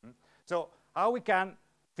 So how we can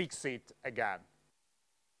fix it again?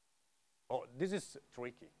 Oh, this is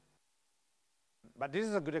tricky. But this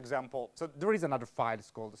is a good example. So there is another file,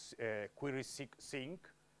 it's called query sync,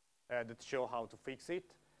 that show how to fix it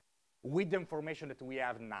with the information that we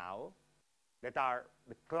have now, that are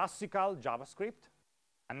the classical JavaScript.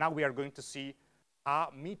 And now we are going to see a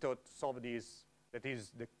method to solve this that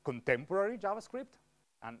is the contemporary JavaScript,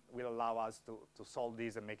 and will allow us to solve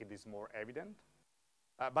this and make this more evident.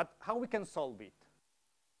 But how we can solve it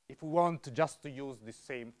if we want just to use the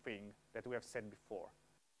same thing that we have said before?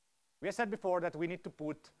 We have said before that we need to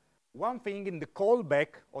put one thing in the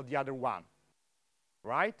callback of the other one,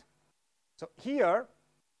 right? So here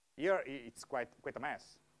it's quite a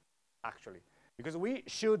mess, actually, because we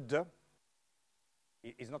should,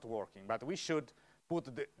 it's not working, but we should put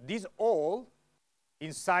this all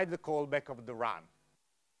inside the callback of the run.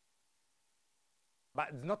 But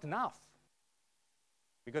it's not enough,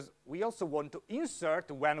 because we also want to insert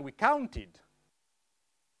when we counted.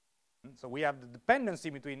 So we have the dependency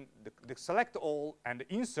between the select all and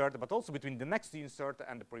the insert, but also between the next insert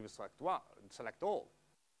and the previous select all.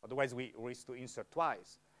 Otherwise, we risk to insert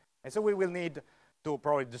twice. And so we will need to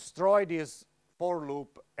probably destroy this for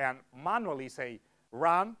loop and manually say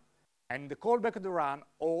run, and in the callback of the run,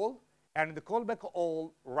 all, and in the callback of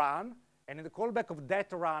all, run, and in the callback of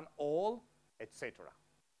that run, all, etc.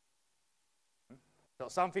 So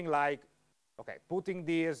something like, okay, putting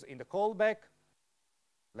this in the callback,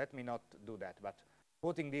 let me not do that, but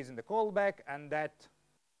putting this in the callback, and that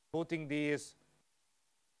putting this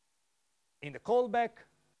in the callback,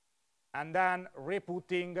 and then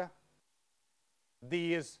re-putting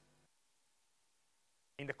these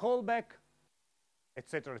in the callback,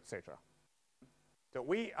 etc., etc. So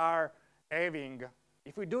we are having,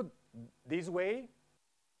 if we do this way,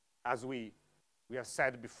 as we have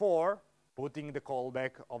said before, putting the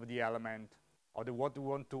callback of the element or what we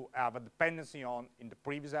want to have a dependency on in the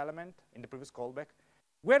previous element, in the previous callback,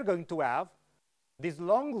 we're going to have this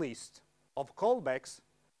long list of callbacks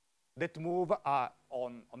that move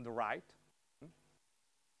on the right,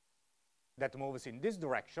 that moves in this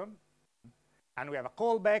direction, and we have a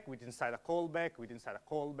callback with inside a callback, with inside a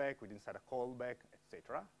callback, with inside a callback,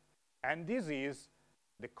 etc. And this is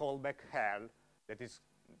the callback hell that is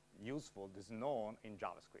useful, that is known in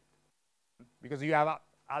JavaScript. Because you have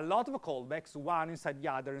a lot of callbacks, one inside the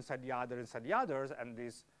other, inside the other, inside the others, and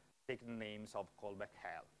these take the names of callback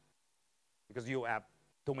hell. Because you have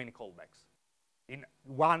too many callbacks, in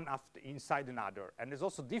one after inside another. And it's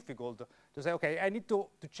also difficult to say, okay, I need to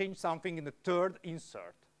change something in the third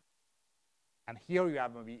insert. And here you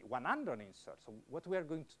have maybe 100 inserts. So what we are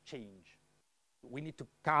going to change? We need to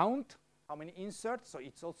count how many inserts, so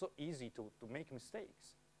it's also easy to make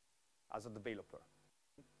mistakes as a developer.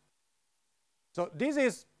 So this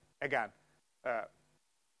is, again,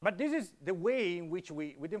 but this is the way in which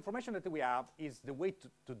we, with the information that we have, is the way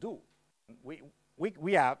to do.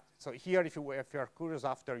 We have, so here if you are curious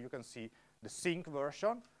after, you can see the sync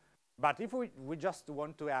version. But if we just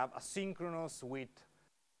want to have asynchronous with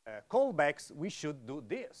callbacks, we should do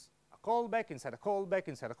this. A callback inside a callback,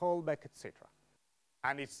 inside a callback, etc.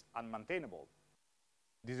 And it's unmaintainable.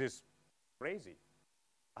 This is crazy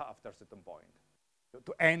after a certain point.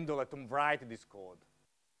 To handle it, to write this code.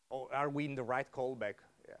 Oh, are we in the right callback?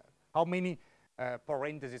 Yeah. How many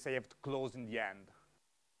parentheses I have to close in the end?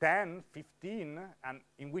 10, 15, and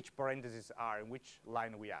in which parentheses are, in which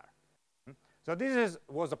line we are. So this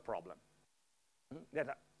was a problem.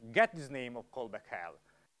 That get this name of callback hell.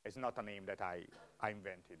 It's not a name that I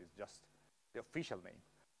invented. It's just the official name.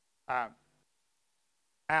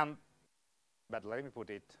 But let me put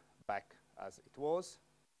it back as it was.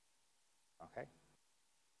 Okay.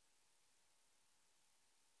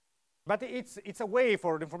 But it's a way,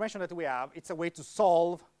 for the information that we have, it's a way to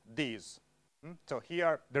solve this. So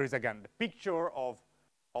here there is again the picture of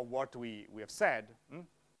what we have said.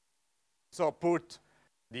 So put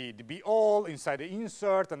the be all inside the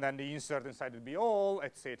insert, and then the insert inside the be all,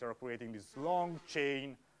 etc., creating this long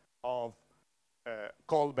chain of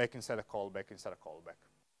callback inside a callback inside a callback.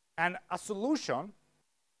 And a solution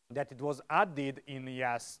that it was added in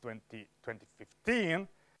ES 2015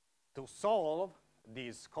 to solve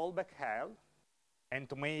this callback hell and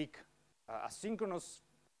to make asynchronous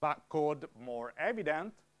code more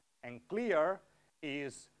evident and clear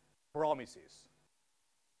is promises.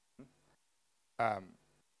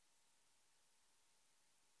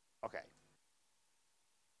 Okay.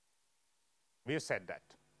 We have said that.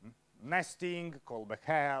 Nesting, callback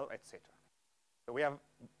hell, etc. So we have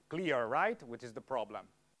clear, right? Which is the problem?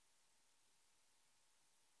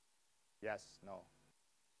 Yes, no.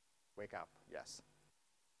 Wake up, yes.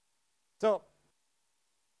 So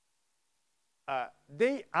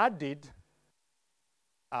they added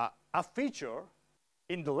a feature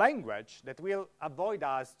in the language that will avoid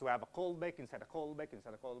us to have a callback inside a callback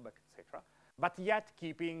inside a callback, etc., but yet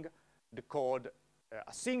keeping the code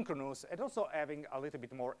asynchronous and also having a little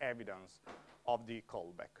bit more evidence of the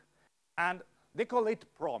callback. And they call it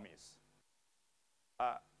promise.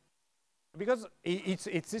 Because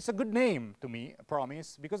it's a good name to me,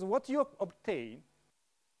 promise, because what you obtain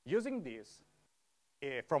using this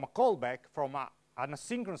from a callback, from an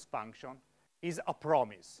asynchronous function, is a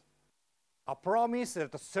promise. A promise that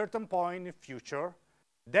at a certain point in the future,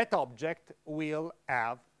 that object will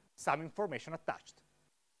have some information attached.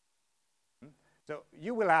 So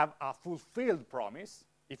you will have a fulfilled promise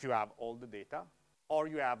if you have all the data, or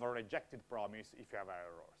you have a rejected promise if you have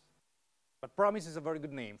errors. But promise is a very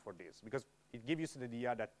good name for this, because it gives you the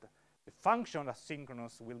idea that the function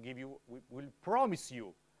asynchronous will give you, will promise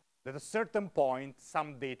you that at a certain point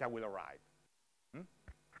some data will arrive.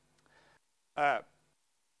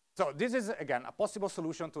 So this is, again, a possible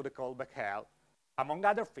solution to the callback hell, among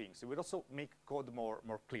other things. It will also make code more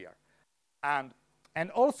clear. And And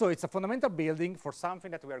also, it's a fundamental building for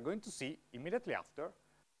something that we are going to see immediately after.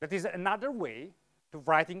 That is another way to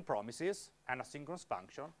writing promises and asynchronous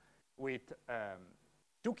function with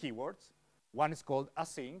two keywords. One is called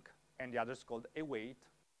async, and the other is called await.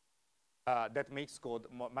 That makes code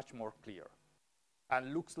much more clear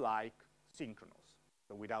and looks like synchronous,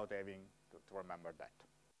 so without having to remember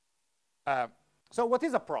that. So what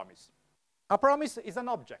is a promise? A promise is an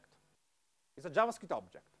object. It's a JavaScript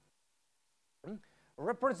object.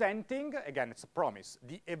 Representing, again, it's a promise,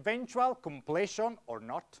 the eventual completion or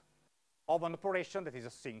not of an operation that is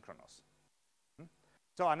asynchronous.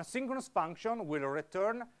 So an asynchronous function will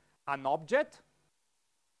return an object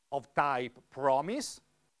of type promise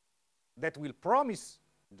that will promise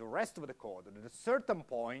the rest of the code that at a certain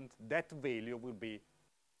point that value will be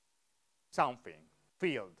something,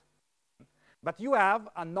 field. But you have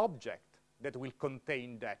an object that will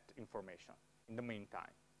contain that information in the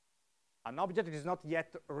meantime. An object is not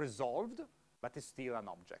yet resolved, but is still an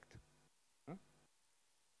object.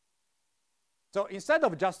 So instead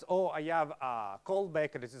of just, oh, I have a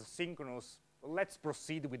callback that is synchronous, let's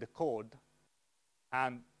proceed with the code.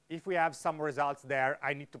 And if we have some results there,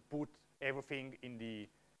 I need to put everything in the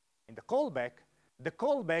callback. The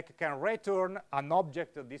callback can return an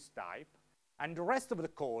object of this type, and the rest of the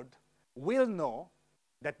code will know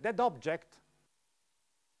that that object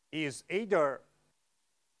is either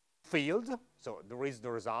field, so there is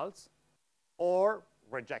the results, or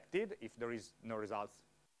rejected if there is no results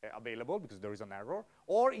available because there is an error,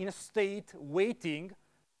 or in a state waiting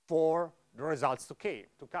for the results to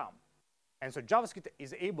come. And so JavaScript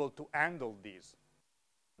is able to handle these.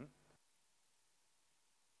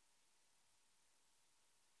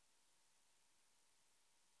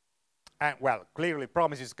 And well, clearly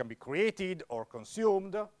promises can be created or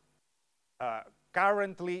consumed.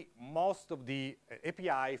 Currently, most of the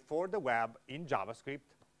API for the web in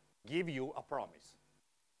JavaScript give you a promise.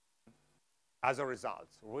 As a result,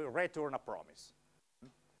 we return a promise.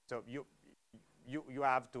 So you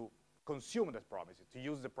have to consume that promise, to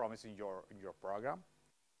use the promise in your program.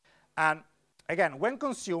 And again, when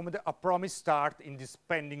consumed, a promise starts in this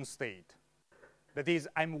pending state. That is,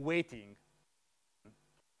 I'm waiting.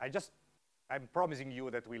 I'm promising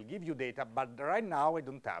you that we'll give you data, but right now I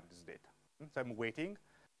don't have this data. So I'm waiting.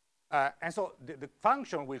 And so the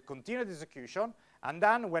function will continue the execution, and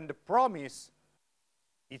then when the promise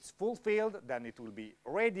is fulfilled, then it will be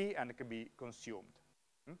ready and it can be consumed.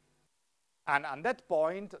 And at that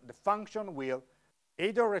point, the function will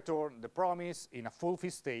either return the promise in a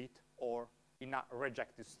fulfilled state or in a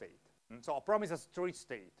rejected state. So a promise has three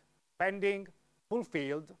states: pending,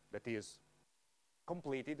 fulfilled, that is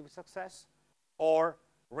completed with success, or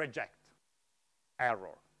reject,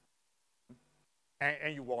 error.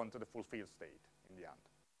 And you want the fulfilled state in the end,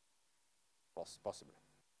 possibly.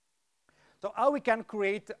 So how we can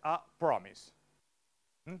create a promise?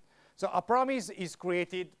 So a promise is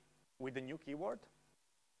created with a new keyword.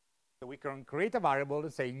 So we can create a variable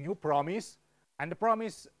and say new promise, and the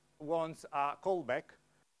promise wants a callback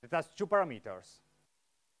that has two parameters.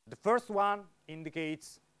 The first one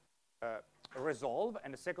indicates resolve,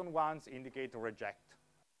 and the second ones indicate reject.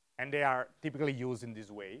 And they are typically used in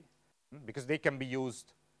this way because they can be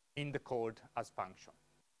used in the code as function.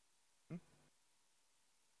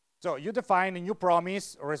 So you define a new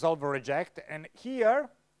promise, resolve or reject, and here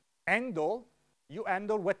you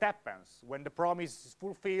handle what happens when the promise is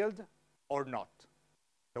fulfilled or not.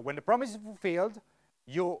 So when the promise is fulfilled,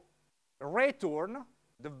 you return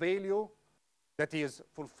the value that is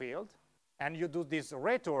fulfilled, and you do this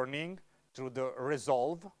returning through the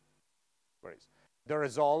resolve,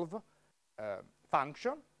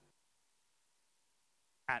 function.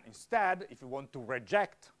 And instead, if you want to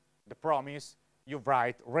reject the promise, you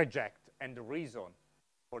write reject and the reason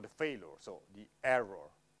for the failure, so the error.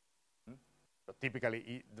 So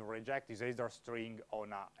typically, the reject is either a string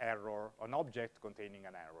on an object containing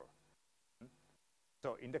an error.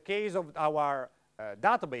 So in the case of our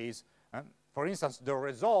database, for instance, the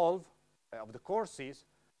resolve of the courses,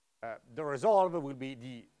 the resolve will be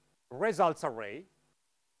the results array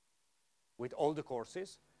with all the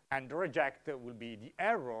courses, and the reject will be the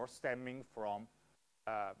error stemming from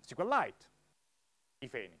SQLite,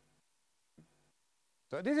 if any.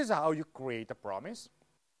 So this is how you create a promise.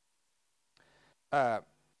 And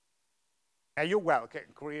you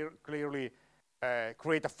can clearly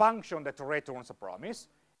create a function that returns a promise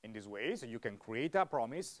in this way. So you can create a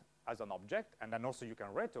promise as an object, and then also you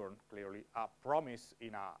can return clearly a promise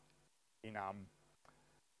in a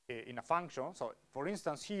function. So for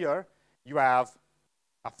instance, here you have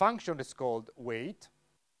a function that's called wait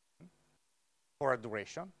for a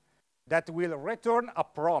duration, that will return a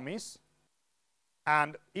promise,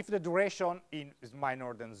 and if the duration is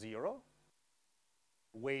minor than 0,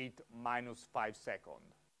 wait minus 5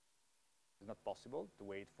 seconds. It's not possible to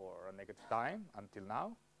wait for a negative time until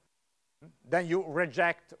now. Then you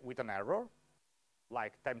reject with an error,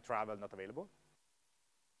 like time travel not available.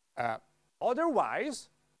 Otherwise,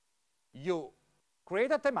 you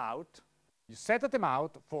create a timeout, you set a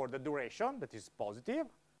timeout for the duration that is positive,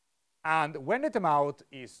 and when the timeout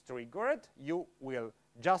is triggered, you will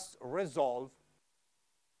just resolve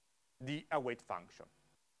the await function.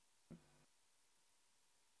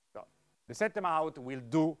 So the set timeout will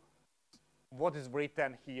do what is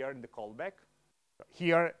written here in the callback. So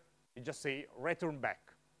here, you just say return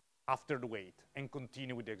back after the wait and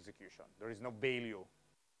continue with the execution. There is no value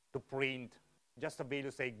to print, just a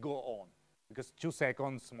value say go on, because 2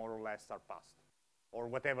 seconds more or less are passed, or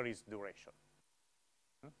whatever is duration.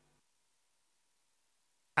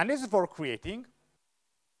 And this is for creating.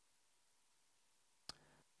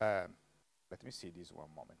 Let me see this one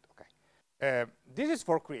moment. Okay. This is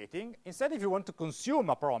for creating. Instead, if you want to consume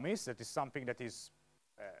a promise, that is something that is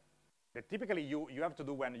that typically you have to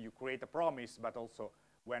do when you create a promise, but also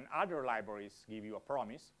when other libraries give you a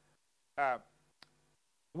promise.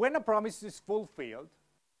 When a promise is fulfilled,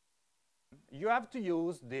 you have to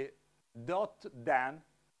use the .then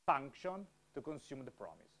function to consume the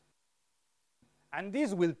promise. And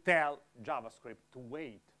this will tell JavaScript to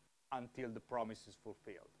wait until the promise is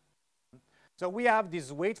fulfilled. So we have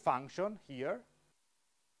this wait function here,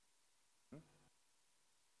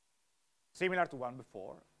 similar to one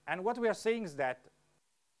before. And what we are saying is that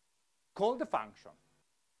call the function.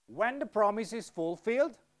 When the promise is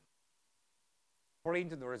fulfilled,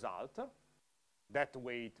 print the result. That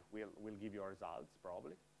wait will give you results,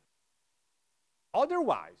 probably.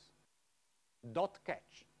 Otherwise,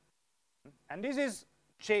 .catch. And this is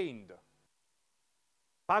chained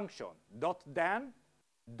function, .then,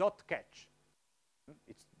 .catch.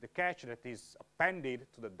 It's the catch that is appended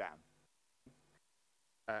to the then.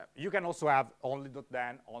 You can also have only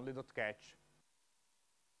 .then, only .catch.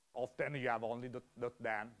 Often you have only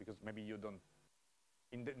 .then, because maybe you don't,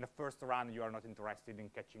 in the first run, you are not interested in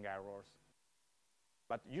catching errors.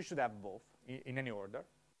 But you should have both in any order.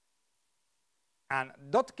 And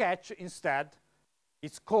 .catch instead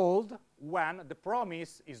is called when the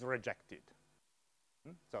promise is rejected.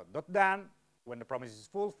 So .then, when the promise is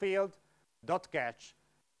fulfilled, .catch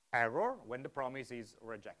error when the promise is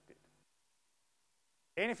rejected.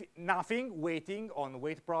 Nothing waiting on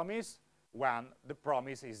wait promise when the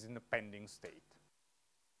promise is in a pending state.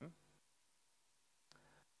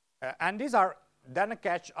 And these are then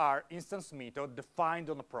catch are instance method defined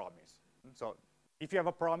on a promise. So if you have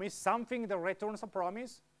a promise, something that returns a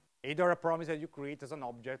promise, either a promise that you create as an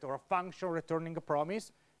object or a function returning a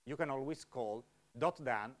promise, you can always call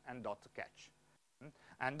 .then and .catch.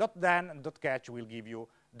 And .then and .catch will give you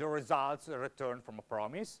the results returned from a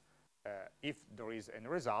promise, if there is any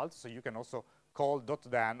result. So you can also call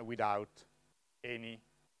 .then without any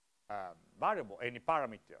variable, any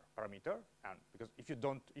parameter. And because if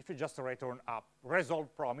you just return a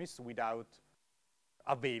resolved promise without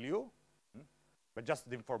a value, but just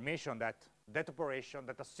the information that that operation,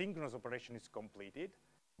 that a synchronous operation is completed,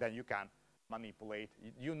 then you can manipulate.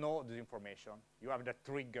 You know the information. You have that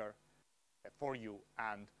trigger for you,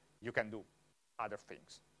 and you can do other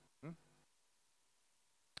things.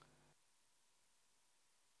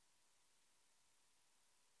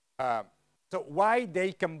 So why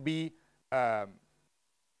they can be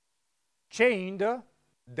chained,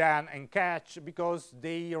 then and catch? Because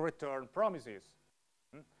they return promises.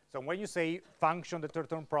 So when you say function that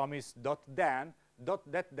return promise .then,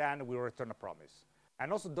 .then will return a promise.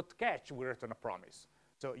 And also .catch will return a promise.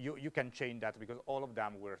 So you can chain that because all of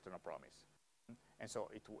them will return a promise. And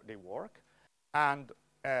so they work. And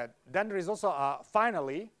then there is also a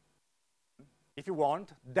finally, if you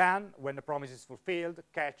want, then when the promise is fulfilled,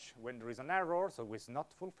 catch when there is an error, so it's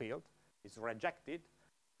not fulfilled, it's rejected.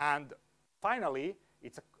 And finally,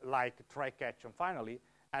 it's like try catch and finally,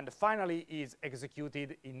 and finally is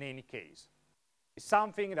executed in any case. It's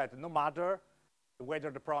something that no matter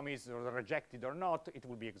whether the promise is rejected or not, it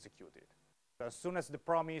will be executed. So as soon as the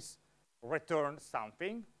promise returns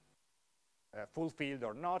something, fulfilled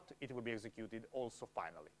or not, it will be executed also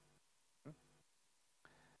finally.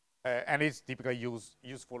 And it's typically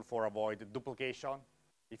useful for avoid duplication.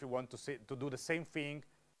 If you want to do the same thing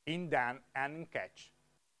in then and in catch,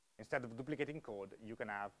 instead of duplicating code, you can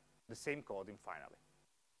have the same code in finally.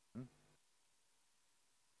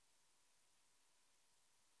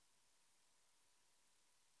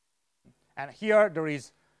 And here there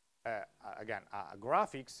is, again,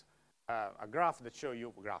 graphics a graph that show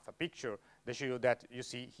you, a picture that show you that you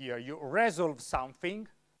see here, you resolve something,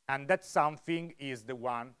 and that something is the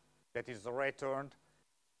one that is returned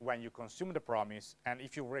when you consume the promise, and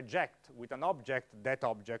if you reject with an object, that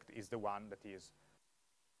object is the one that is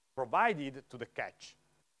provided to the catch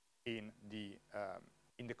in the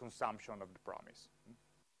consumption of the promise.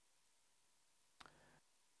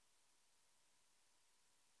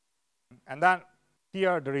 And then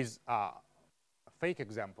here there is a fake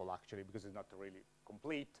example, actually, because it's not really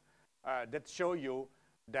complete, that show you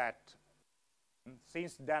that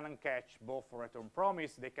since then and catch both return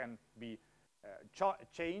promise, they can be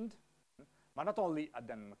chained, but not only a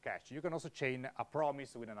then and catch. You can also chain a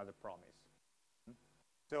promise with another promise.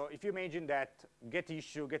 So if you imagine that get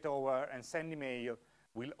issue, get over, and send email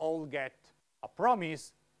will all get a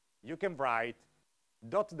promise, you can write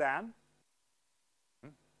 .then.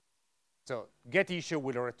 So get issue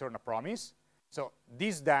will return a promise. So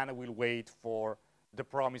this then will wait for the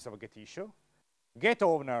promise of a get issue. Get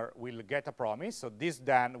owner will get a promise. So this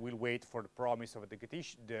then will wait for the promise of the get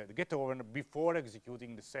issue, the get owner before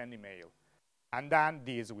executing the send email. And then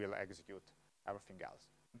this will execute everything else.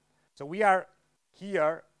 So we are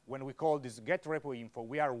here, when we call this get repo info,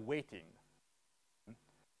 we are waiting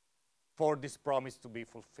for this promise to be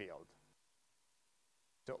fulfilled.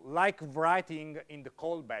 So like writing in the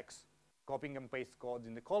callbacks, copying and paste code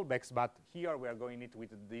in the callbacks, but here we are going it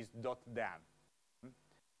with this .then.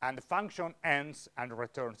 And the function ends and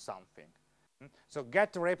returns something. So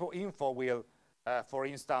get repo info will, for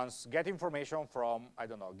instance, get information from, I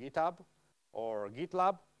don't know, GitHub or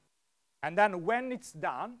GitLab. And then when it's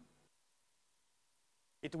done,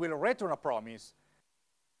 it will return a promise.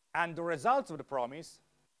 And the results of the promise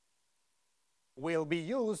will be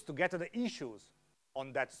used to get the issues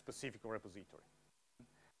on that specific repository.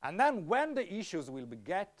 And then when the issues will be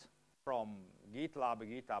get from GitLab,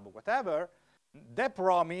 GitHub, whatever, the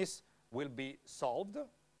promise will be solved,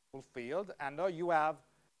 fulfilled, and now you have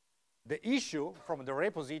the issue from the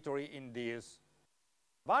repository in this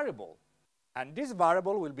variable. And this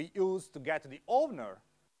variable will be used to get the owner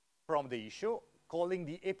from the issue, calling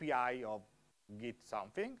the API of git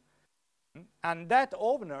something. And that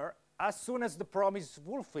owner, as soon as the promise is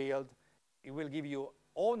fulfilled, it will give you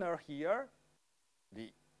owner here,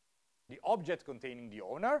 the object containing the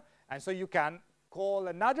owner, and so you can call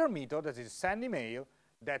another method that is send email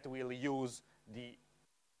that will use the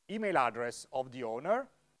email address of the owner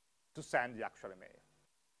to send the actual email.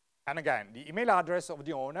 And again, the email address of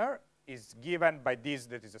the owner is given by this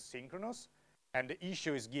that is asynchronous, and the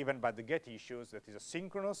issue is given by the get issues that is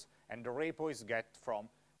asynchronous, and the repo is get from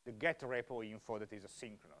the get repo info that is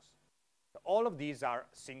asynchronous. So all of these are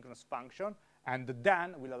synchronous function, and the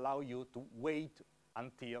then will allow you to wait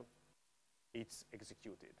until it's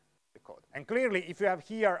executed, the code. And clearly, if you have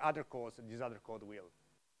here other codes, this other code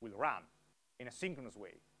will run in a synchronous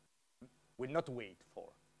way, will not wait for.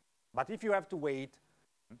 But if you have to wait,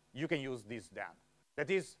 you can use this then. That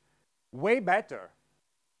is way better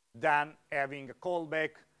than having a callback,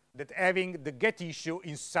 that having the get issue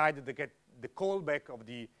inside the callback of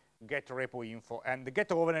the get repo info, and the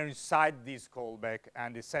get owner inside this callback,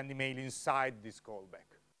 and the send email inside this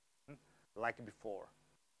callback, like before.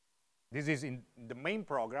 This is in the main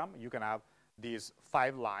program. You can have these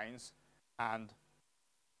 5 lines, and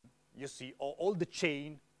you see all the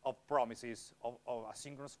chain of promises of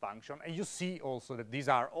asynchronous function, and you see also that these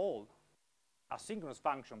are all asynchronous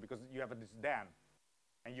function because you have this then,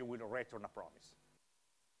 and you will return a promise.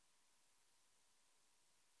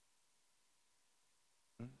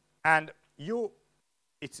 And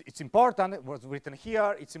it's important, it was written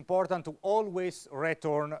here, it's important to always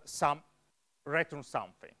return something.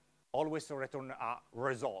 Always return a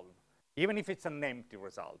resolve, even if it's an empty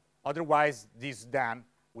result. Otherwise, this then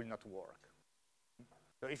will not work.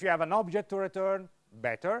 So if you have an object to return,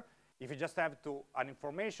 better. If you just have an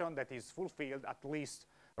information that is fulfilled, at least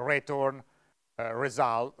return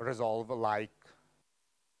resolve like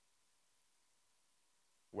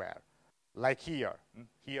where? Like here.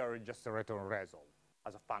 Here, just a return resolve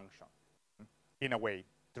as a function, in a way,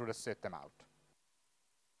 through the system out.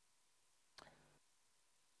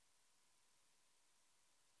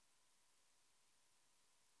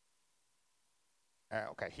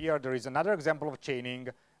 Okay, here there is another example of chaining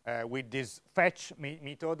with this fetch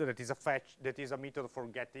method that is a method for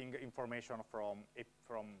getting information from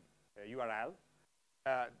URL.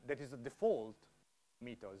 That is a default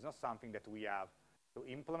method. It's not something that we have to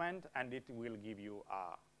implement, and it will give you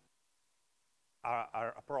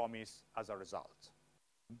a promise as a result.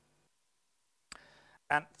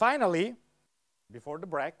 And finally, before the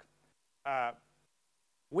break,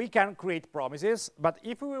 we can create promises, but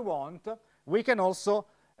if we want, we can also,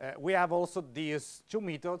 we have also these two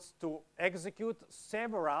methods to execute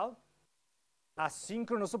several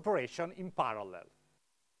asynchronous operations in parallel.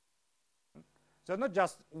 So not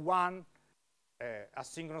just one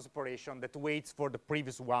asynchronous operation that waits for the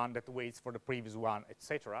previous one, that waits for the previous one,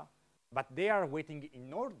 etc. But they are waiting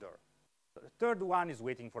in order. So the third one is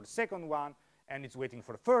waiting for the second one, and it's waiting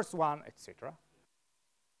for the first one, etc.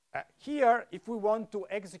 Here, if we want to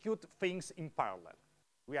execute things in parallel,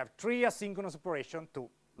 we have three asynchronous operations to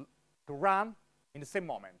run in the same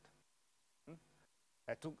moment,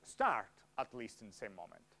 to start at least in the same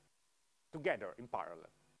moment, together in parallel.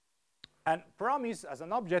 And promise as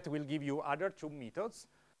an object will give you other two methods.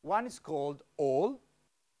 One is called all,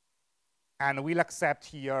 and we'll accept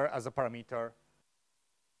here as a parameter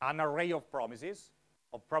an array of promises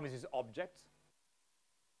objects.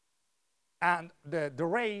 And the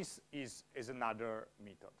race is another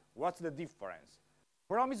method. What's the difference?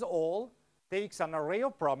 Promise all takes an array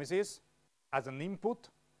of promises as an input,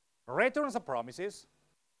 returns the promises,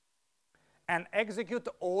 and execute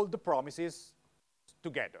all the promises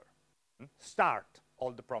together. Start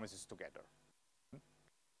all the promises together.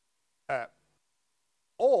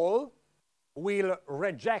 All will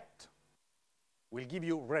reject, will give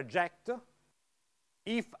you reject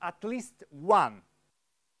if at least one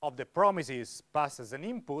of the promises passed as an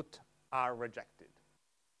input are rejected.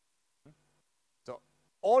 So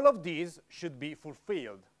all of these should be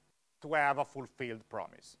fulfilled to have a fulfilled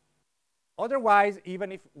promise. Otherwise,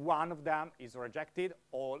 even if one of them is rejected,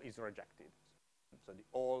 all is rejected. So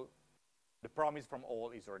the promise from all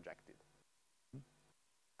is rejected.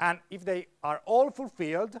 And if they are all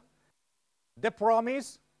fulfilled, the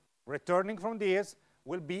promise returning from this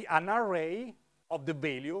will be an array of the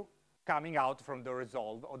value coming out from the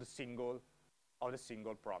resolve of the single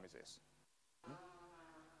promises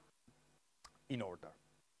in order.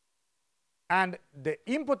 And the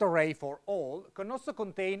input array for all can also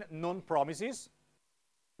contain non-promises,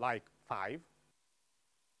 like 5.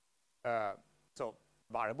 So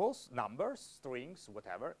variables, numbers, strings,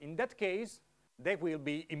 whatever. In that case, they will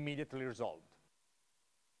be immediately resolved,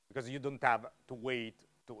 because you don't have to wait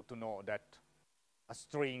to know that a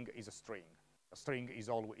string is a string. A string is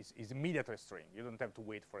immediately a string. You don't have to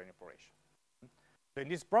wait for any operation. So in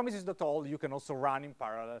this promises.all, you can also run in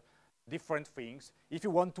parallel different things if you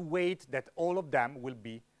want to wait that all of them will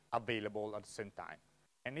be available at the same time.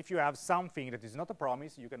 And if you have something that is not a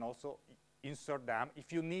promise, you can also insert them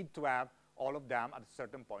if you need to have all of them at a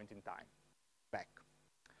certain point in time back.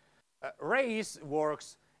 Race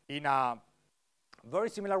works in a very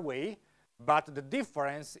similar way, but the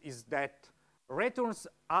difference is that returns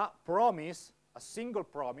a promise, a single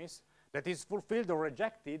promise, that is fulfilled or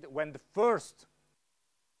rejected when the first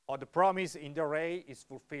of the promise in the array is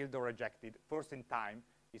fulfilled or rejected. First in time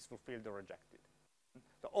is fulfilled or rejected.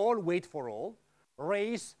 So all wait for all.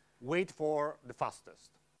 Race wait for the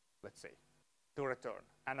fastest, let's say, to return.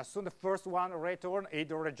 And as soon as the first one return,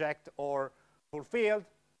 either reject or fulfilled,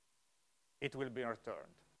 it will be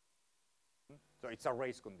returned. So it's a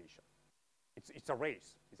race condition. It's a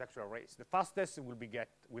race. It's actually a race. The fastest will get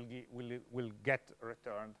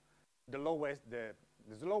returned. The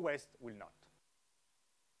slowest will not.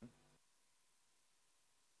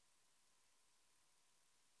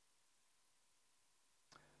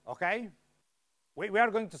 Okay? We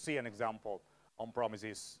are going to see an example on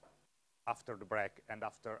promises after the break and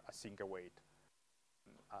after async await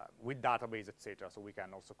with database, etc. So we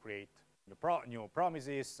can also create new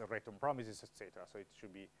promises, return promises, etc. So it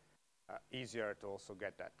should be easier to also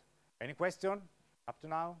get that. Any question up to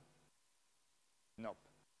now? Nope.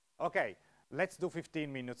 Okay, let's do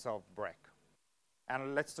 15 minutes of break.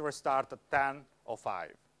 And let's restart at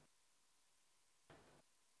 10:05.